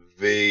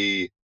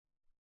the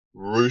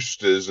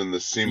Roosters in the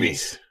semis.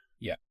 Yes.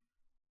 Yeah.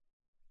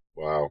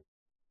 Wow.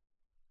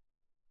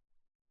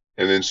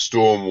 And then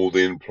Storm will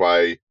then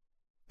play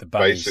the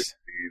Bunnies.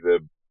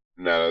 Basically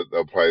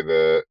they'll play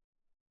the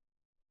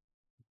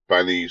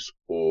Bunnies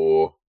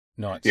or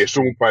Knights. Yeah,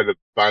 Storm will play the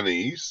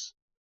Bunnies.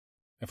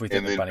 If we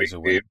think the Bunnies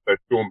will win. So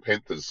Storm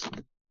Panthers.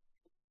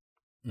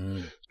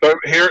 Mm. So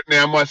here it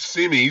now, my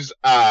semis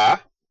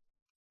are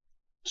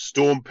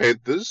Storm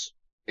Panthers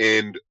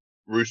and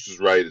Roosters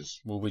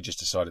Raiders. Well, we just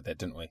decided that,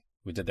 didn't we?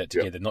 We did that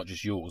together, Not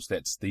just yours.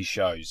 That's these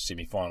shows,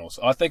 semi-finals.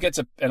 I think the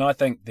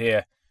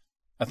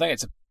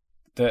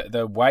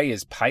way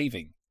is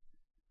paving.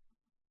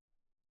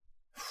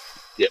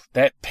 Yep.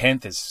 That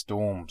Panthers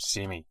Storm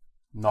semi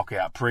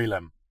knockout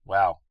prelim.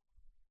 Wow.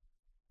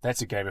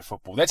 That's a game of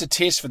football. That's a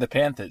test for the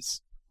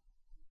Panthers.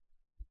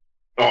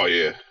 Oh,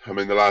 yeah. I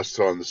mean, the last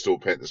time the Storm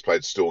Panthers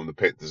played Storm, the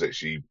Panthers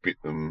actually beat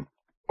them,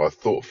 I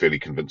thought, fairly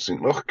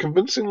convincingly.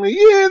 Convincingly,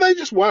 yeah, they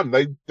just won.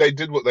 They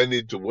did what they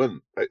needed to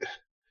win.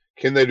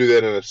 Can they do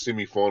that in a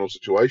semi-final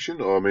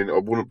situation? I mean, I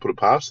wouldn't put it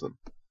past them.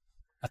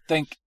 I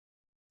think...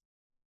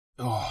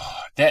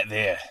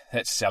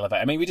 that's salivate.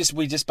 I mean, we just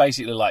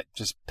basically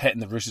just patting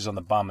the Roosters on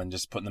the bum and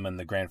just putting them in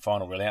the grand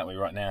final, really, aren't we,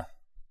 right now?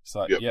 It's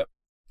like, yep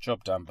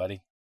job done,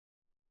 buddy.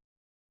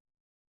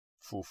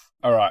 Oof.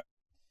 All right.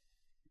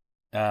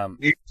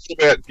 You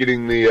think about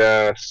getting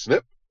the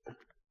snip?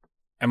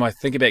 Am I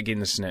thinking about getting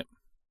the snip?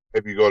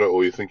 Have you got it,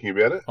 or are you thinking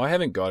about it? I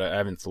haven't got it. I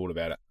haven't thought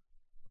about it.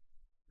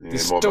 Yeah,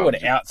 There's still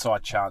an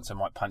outside chance I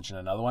might punch in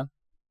another one.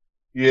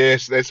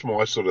 Yes, that's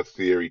my sort of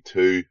theory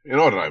too.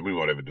 And I don't know, we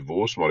might have a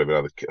divorce, might have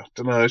another. I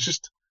don't know. It's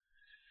just.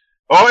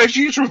 Oh,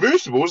 actually, it's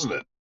reversible, isn't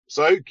it?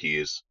 So who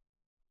cares?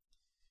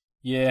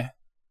 Yeah,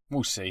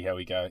 we'll see how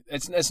we go.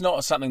 It's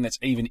not something that's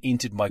even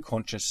entered my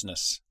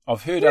consciousness.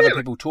 I've heard other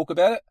people talk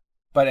about it,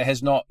 but it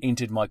has not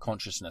entered my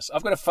consciousness.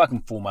 I've got a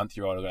fucking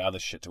 4-month-year-old. I've got other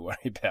shit to worry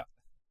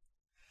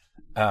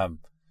about.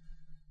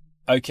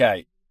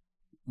 Okay.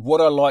 What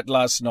I liked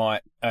last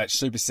night at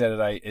Super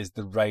Saturday is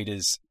the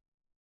Raiders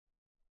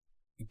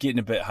getting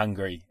a bit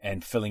hungry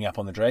and filling up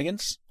on the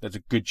Dragons. That's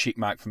a good check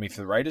mark for me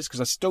for the Raiders,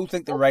 because I still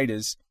think the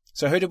Raiders...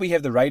 So who did we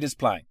have the Raiders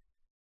playing?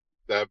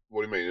 What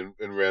do you mean,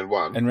 in round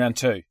one? In round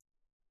two.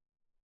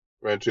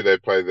 Round two, they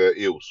play the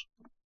Eels.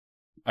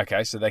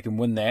 Okay, so they can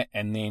win that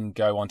and then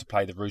go on to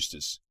play the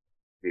Roosters.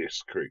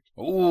 Yes, correct.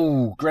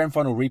 Ooh, grand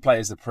final replay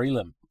is the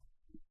prelim.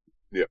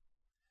 Yeah.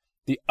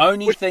 The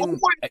only thing...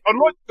 I'd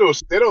like to do a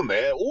stat on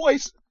that.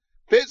 Always,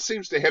 that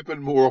seems to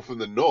happen more often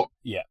than not.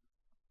 Yeah.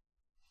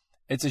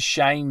 It's a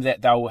shame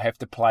that they'll have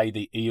to play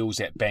the Eels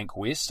at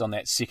Bankwest on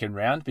that second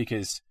round,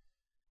 because,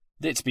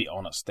 let's be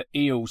honest, the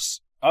Eels,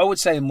 I would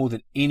say more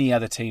than any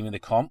other team in the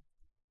comp,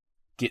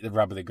 get the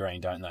rub of the green,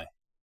 don't they?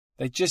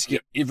 They just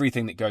get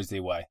everything that goes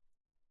their way.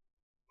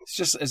 It's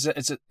just it's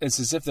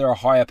as if there are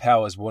higher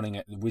powers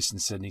wanting the Western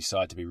Sydney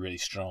side to be really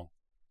strong.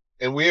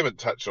 And we haven't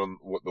touched on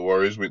what the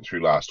Warriors went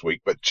through last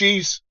week, but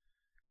geez,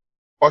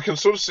 I can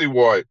sort of see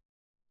why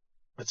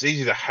it's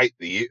easy to hate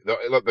the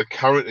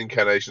current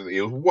incarnation of the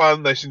Eels.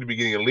 One, they seem to be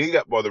getting a leg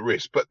up by the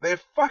rest, but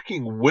they're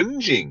fucking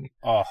whinging.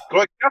 Oh.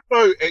 Like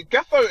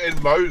Gutho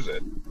and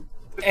Moses.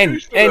 And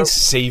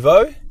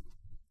Sivo.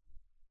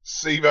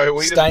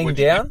 Sivo, staying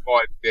down.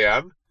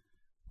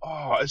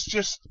 Oh, it's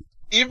just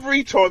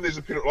every time there's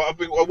a penalty.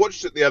 I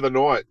watched it the other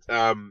night.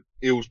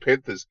 Eels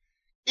Panthers.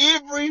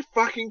 Every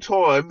fucking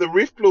time the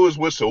ref blew his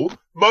whistle,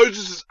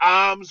 Moses'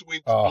 arms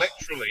went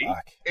laterally,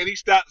 and he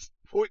starts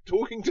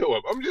talking to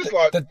him. I'm just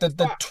like... The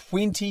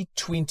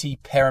 2020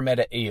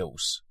 Parramatta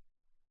Eels,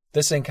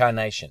 this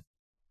incarnation,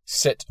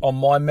 sit on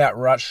my Mount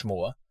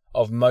Rushmore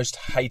of most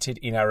hated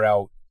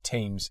NRL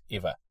teams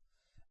ever.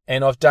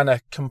 And I've done a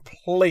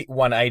complete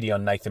 180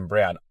 on Nathan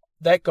Brown.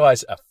 That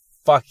guy's a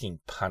fucking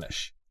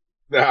punish.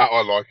 Nah,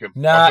 I like him.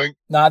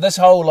 Nah, this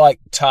whole,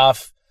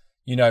 tough,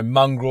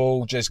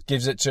 mongrel, just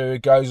gives it to,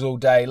 goes all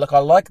day. Look, I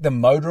like the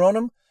motor on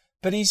him,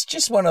 but he's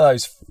just one of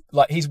those,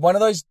 he's one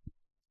of those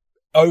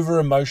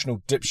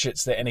over-emotional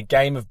dipshits that in a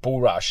game of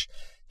bull rush,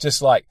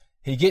 just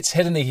he gets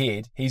hit in the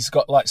head, he's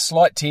got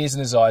slight tears in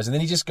his eyes, and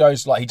then he just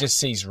goes he just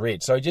sees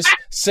red. So he just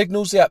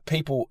signals out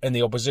people in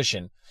the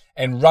opposition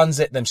and runs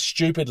at them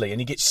stupidly,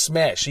 and he gets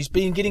smashed. He's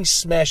been getting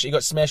smashed. He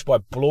got smashed by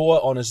Bloor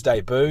on his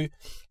debut,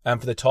 for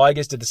the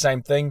Tigers, did the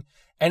same thing.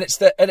 And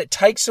it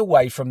takes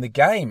away from the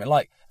game. And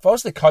if I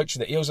was the coach of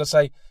the Eels, I'd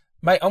say,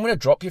 mate, I'm going to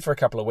drop you for a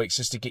couple of weeks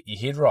just to get your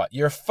head right.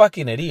 You're a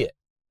fucking idiot.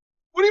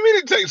 What do you mean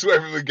it takes away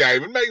from the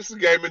game? It makes the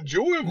game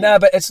enjoyable. No,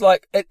 but it's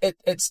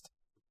it's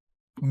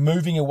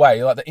moving away.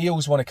 The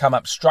Eels want to come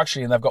up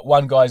structurally, and they've got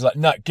one guy who's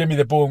no, give me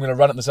the ball, I'm going to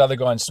run at this other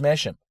guy and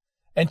smash him.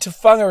 And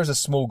Tufunga is a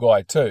small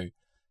guy too.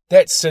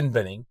 That sin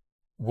binning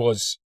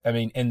was,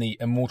 in the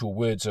immortal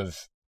words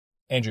of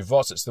Andrew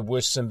Voss, it's the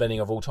worst sin binning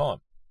of all time.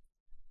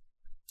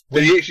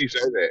 Did he actually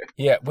say that?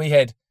 Yeah, we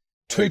had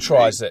 2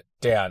 tries that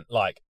down,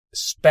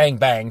 bang,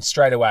 bang,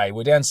 straight away.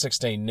 We're down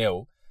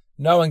 16-0.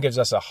 No one gives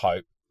us a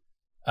hope.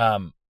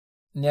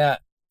 Now,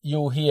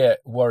 you'll hear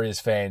Warriors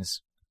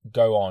fans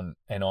go on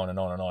and on and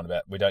on and on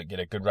about we don't get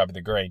a good rub of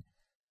the green.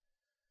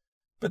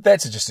 But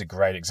that's just a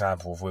great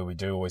example of where we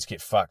do always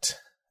get fucked.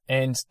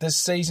 And this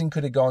season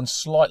could have gone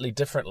slightly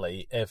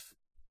differently if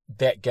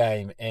that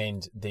game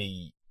and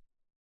the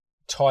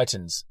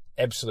Titans'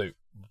 absolute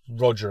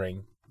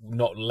rogering,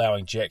 not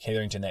allowing Jack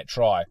Hetherington that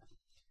try,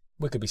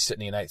 we could be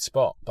sitting in 8th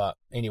spot. But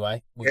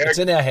anyway, it's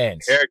in our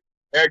hands.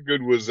 How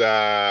good was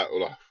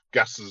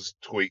Gus's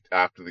tweet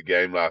after the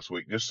game last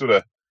week? Just sort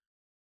of,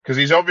 because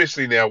he's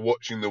obviously now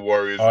watching the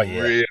Warriors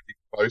really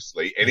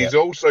closely, and he's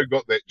also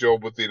got that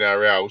job with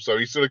NRL, so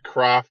he sort of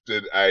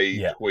crafted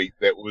a tweet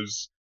that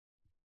was,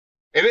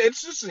 and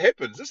it's just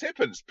happens. This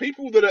happens.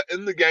 People that are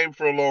in the game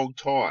for a long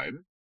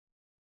time.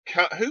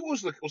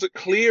 Was it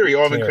Cleary?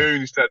 Ivan Cleary,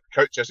 who started to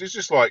coach us. He's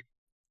just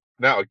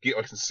now I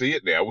can see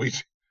it now.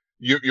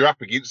 You're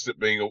up against it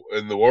being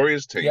in the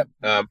Warriors team. Yep.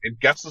 And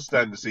Gus is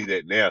starting to see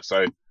that now.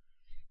 So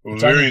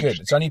it's only good.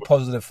 It's only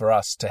positive for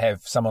us to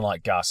have someone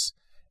like Gus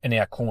in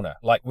our corner.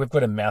 We've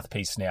got a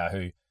mouthpiece now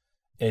who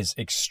is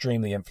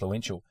extremely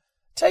influential.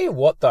 Tell you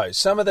what though,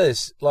 some of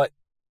this,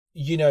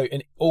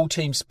 in all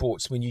team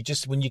sports, when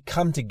you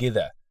come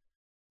together,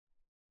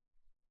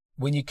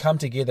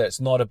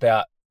 it's not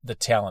about the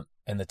talent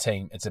and the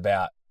team. It's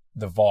about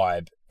the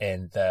vibe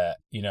and the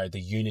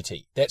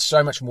unity. That's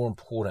so much more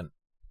important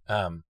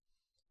than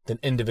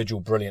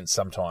individual brilliance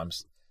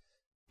sometimes.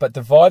 But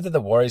the vibe that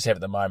the Warriors have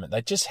at the moment,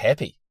 they're just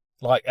happy.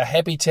 A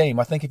happy team.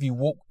 I think if you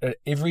walk at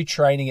every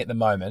training at the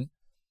moment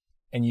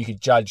and you could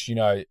judge,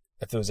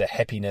 if there was a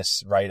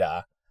happiness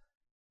radar,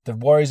 the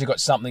Warriors have got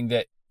something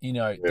that,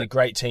 the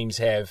great teams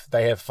have.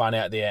 They have fun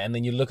out there. And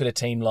then you look at a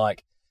team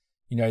like,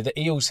 You know, the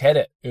Eels had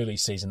it early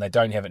season. They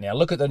don't have it now.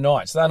 Look at the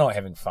Knights. They're not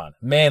having fun.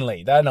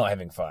 Manly, they're not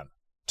having fun.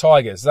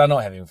 Tigers, they're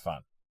not having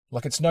fun.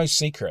 Like, it's no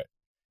secret.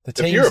 The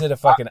teams that are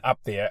fucking up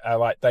there are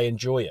like, they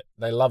enjoy it.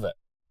 They love it.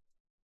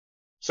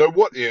 So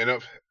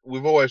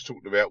we've always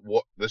talked about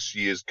what this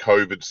year's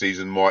COVID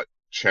season might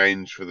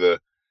change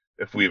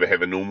if we ever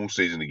have a normal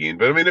season again.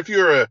 But I mean, if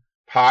you're a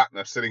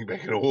partner sitting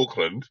back in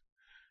Auckland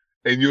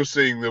and you're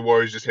seeing the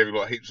Warriors just having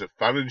like heaps of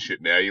fun and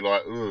shit now, you're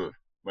like, ugh,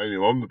 maybe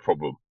I'm the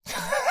problem.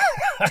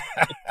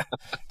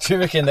 Do you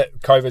reckon that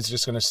COVID's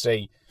just going to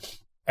see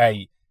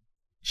a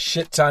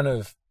shit ton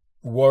of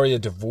Warrior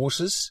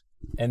divorces,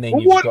 and then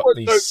you've got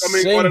these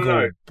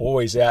single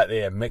boys out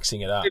there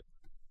mixing it up?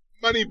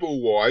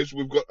 Moneyball-wise,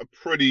 we've got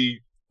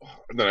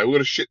we've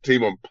got a shit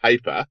team on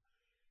paper.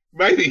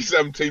 Maybe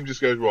some team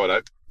just goes,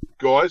 right,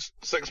 guys,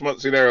 6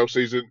 months in NRL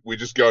season, we're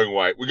just going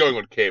away. We're going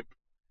on camp.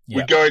 Yep.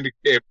 We're going to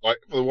camp. Like,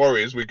 for the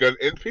Warriors,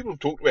 and people have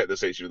talked about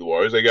this actually with the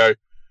Warriors. They go,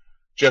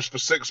 just for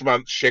 6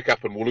 months, check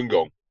up in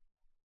Wollongong.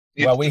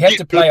 Well, we have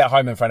to play at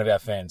home in front of our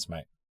fans,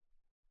 mate.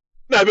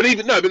 No, but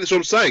that's what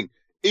I'm saying.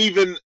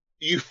 Even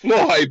you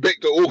fly back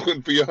to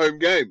Auckland for your home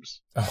games.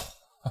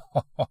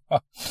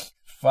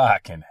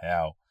 Fucking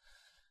hell.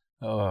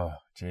 Oh,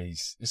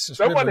 jeez. It's just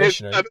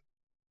revolutionary.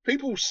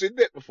 People said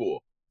that before.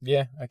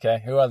 Yeah,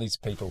 okay. Who are these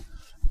people?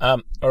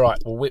 All right,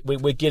 well,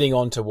 we're getting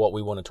on to what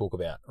we want to talk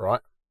about,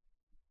 right?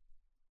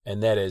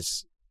 And that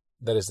is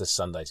this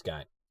Sunday's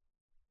game.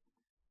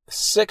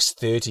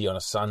 6:30 on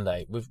a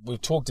Sunday.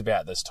 We've talked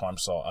about this time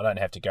slot. I don't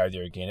have to go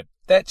there again.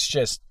 That's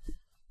just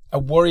a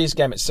Warriors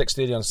game at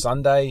 6:30 on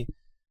Sunday,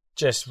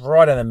 just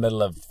right in the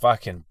middle of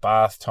fucking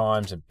bath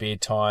times and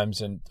bed times,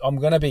 and I'm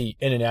going to be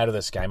in and out of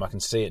this game. I can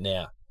see it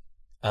now.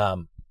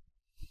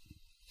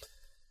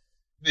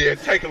 Yeah,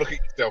 take a look at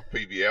yourself,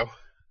 PVL.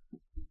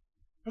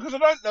 Because I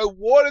don't know,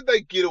 why did they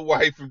get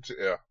away from...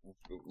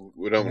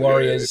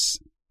 Warriors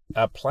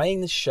are playing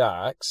the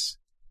Sharks,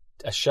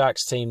 a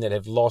Sharks team that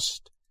have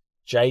lost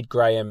Jade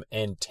Graham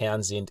and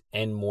Townsend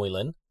and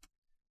Moylan.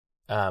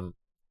 I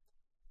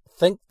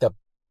think the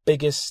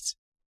biggest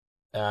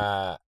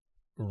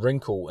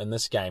wrinkle in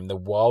this game, the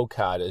wild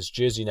card, is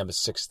jersey number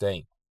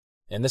 16.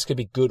 And this could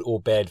be good or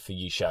bad for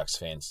you Sharks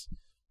fans.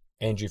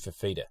 Andrew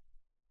Fifita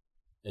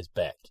is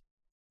back.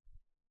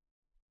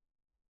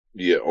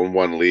 Yeah, on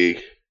one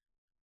leg.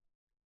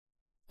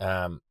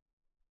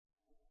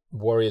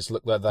 Warriors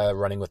look like they're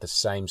running with the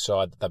same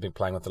side that they've been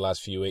playing with the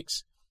last few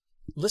weeks.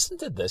 Listen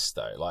to this,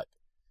 though. Like,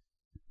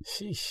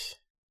 sheesh.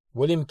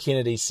 William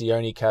Kennedy,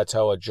 Sione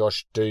Katoa,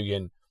 Josh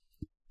Dugan,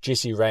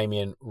 Jesse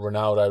Ramian,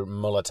 Ronaldo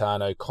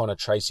Militano, Connor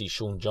Tracy,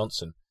 Sean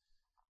Johnson.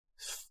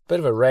 Bit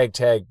of a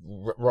ragtag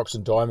Rocks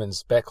and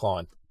Diamonds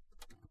backline.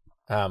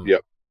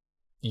 Yep.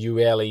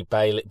 Ueli,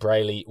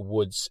 Brayley,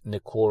 Woods,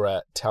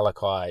 Nikora,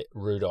 Talakai,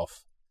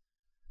 Rudolph.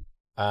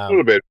 Not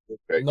a bad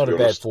 4-pack. Not a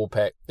bad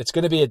 4-pack. It's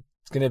going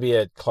to be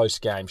a close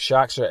game.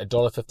 Sharks are at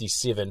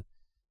 $1.57.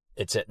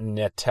 It's at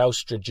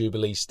Telstra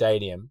Jubilee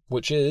Stadium,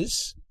 which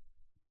is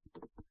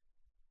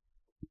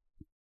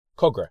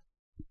Kogarah.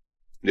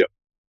 Yep.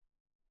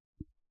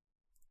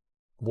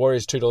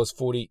 Warriors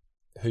 $2.40.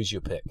 Who's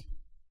your pick?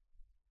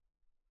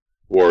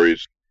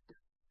 Warriors.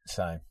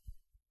 Same.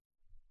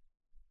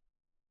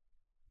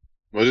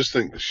 I just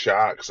think the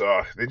Sharks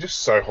they're just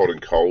so hot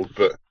and cold,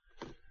 but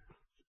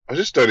I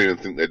just don't even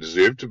think they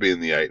deserve to be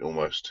in the 8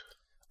 almost.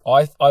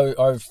 I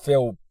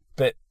feel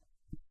that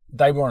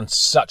they were on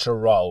such a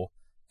roll,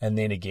 and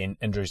then again,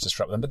 injuries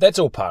disrupt them. But that's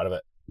all part of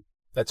it.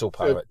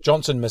 Of it.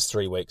 Johnson missed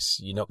 3 weeks.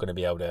 You're not going to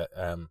be able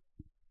to,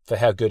 for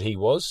how good he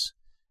was.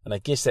 And I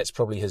guess that's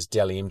probably his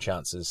Dally M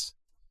chances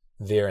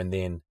there and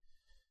then.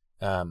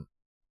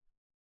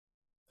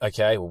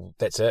 Okay, well,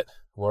 that's it.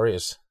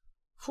 Warriors.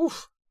 Whew.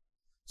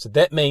 So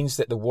that means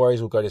that the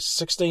Warriors will go to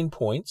 16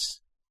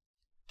 points,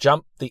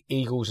 jump the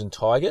Eagles and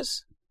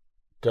Tigers,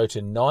 go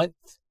to 9th,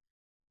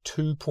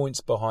 2 points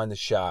behind the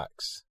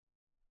Sharks,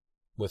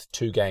 with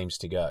 2 games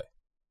to go.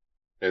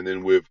 And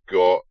then we've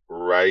got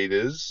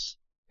Raiders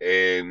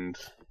and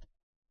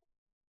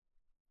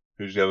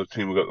who's the other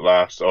team we got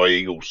last? Oh,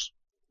 Eagles.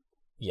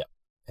 Yep,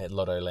 at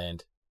Lotto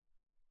Land.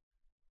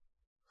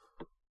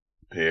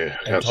 Yeah.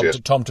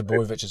 And Tom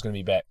Trbojevic is going to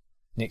be back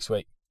next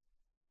week.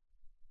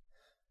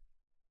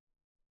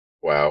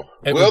 Wow.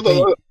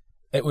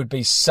 It would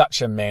be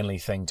such a Manly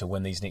thing to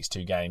win these next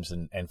 2 games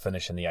and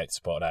finish in the 8th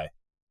spot, eh?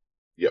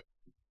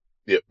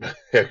 Yep.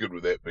 How good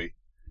would that be?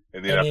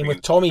 And then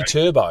with Tommy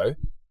Turbo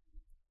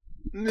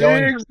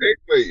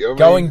exactly.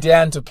 Going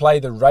down to play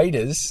the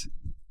Raiders.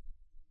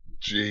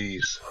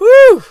 Jeez.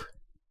 Whew!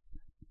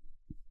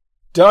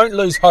 Don't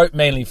lose hope,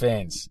 Manly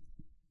fans.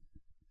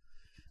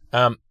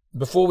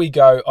 Before we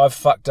go, I've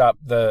fucked up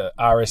the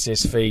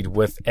RSS feed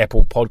with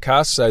Apple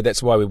Podcasts, so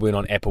that's why we weren't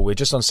on Apple. We're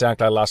just on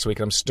SoundCloud last week,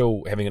 and I'm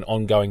still having an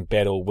ongoing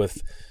battle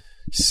with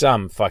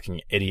some fucking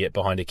idiot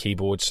behind a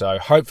keyboard. So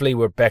hopefully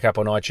we're back up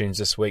on iTunes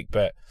this week,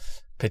 but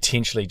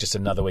potentially just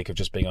another week of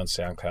just being on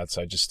SoundCloud.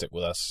 So just stick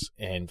with us,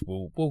 and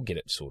we'll get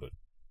it sorted.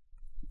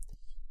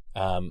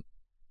 You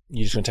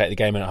just going to take the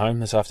game in at home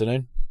this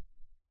afternoon?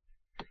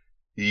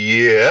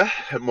 Yeah,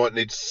 it might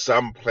need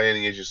some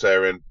planning, as you say,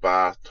 around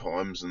bath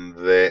times and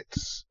that.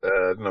 I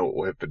don't know what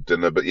we'll have for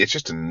dinner, but yeah, it's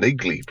just a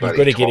niggly bloody You've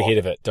got to time. get ahead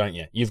of it, don't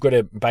you? You've got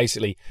to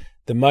basically,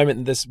 the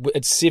moment it's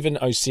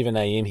 7:07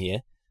 a.m. here,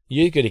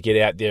 you've got to get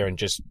out there and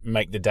just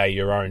make the day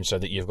your own so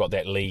that you've got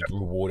that league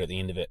reward at the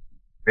end of it.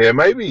 Yeah,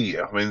 maybe,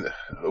 I mean,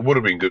 it would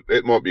have been good.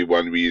 It might be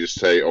one where you just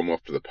say, I'm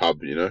off to the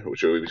pub,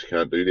 which we just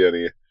can't do down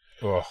here.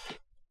 Oh.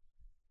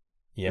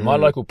 Yeah, my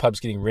local pub's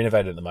getting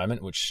renovated at the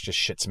moment, which just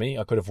shits me.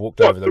 I could have walked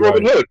over the road.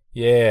 Robin Hood?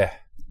 Yeah.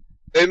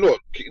 And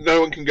look,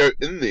 no one can go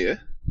in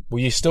there.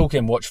 Well, you still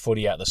can watch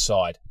footy out the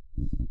side.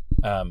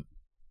 Hold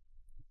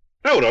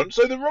on,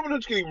 so the Robin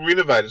Hood's getting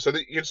renovated so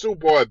that you can still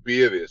buy a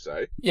beer there,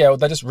 say? Yeah, well,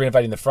 they're just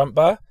renovating the front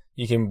bar.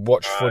 You can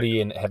watch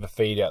footy and have a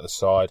feed out the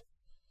side.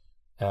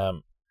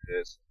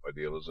 Yes,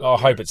 ideal, isn't it? I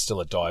hope it's still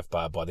a dive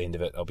bar by the end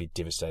of it. I'll be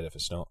devastated if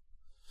it's not.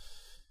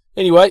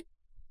 Anyway,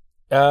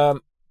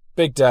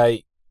 big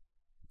day.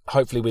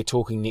 Hopefully we're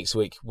talking next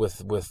week with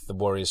the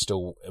Warriors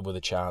still with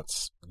a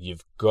chance.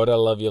 You've got to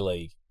love your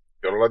league.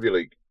 Gotta love your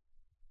league.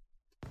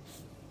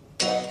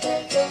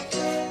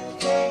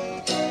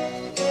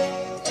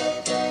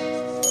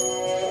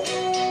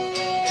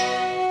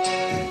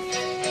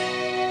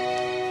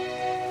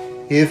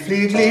 If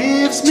league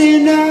leaves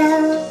me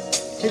now,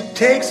 it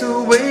takes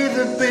away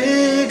the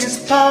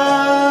biggest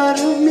part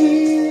of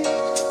me.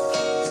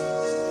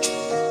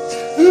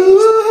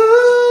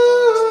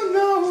 Ooh,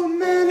 no,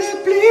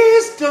 man,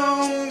 please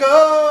don't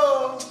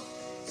go.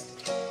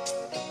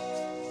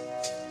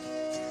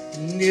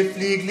 And if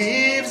league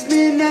leaves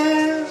me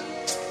now,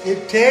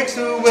 it takes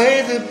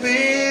away the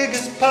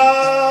biggest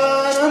part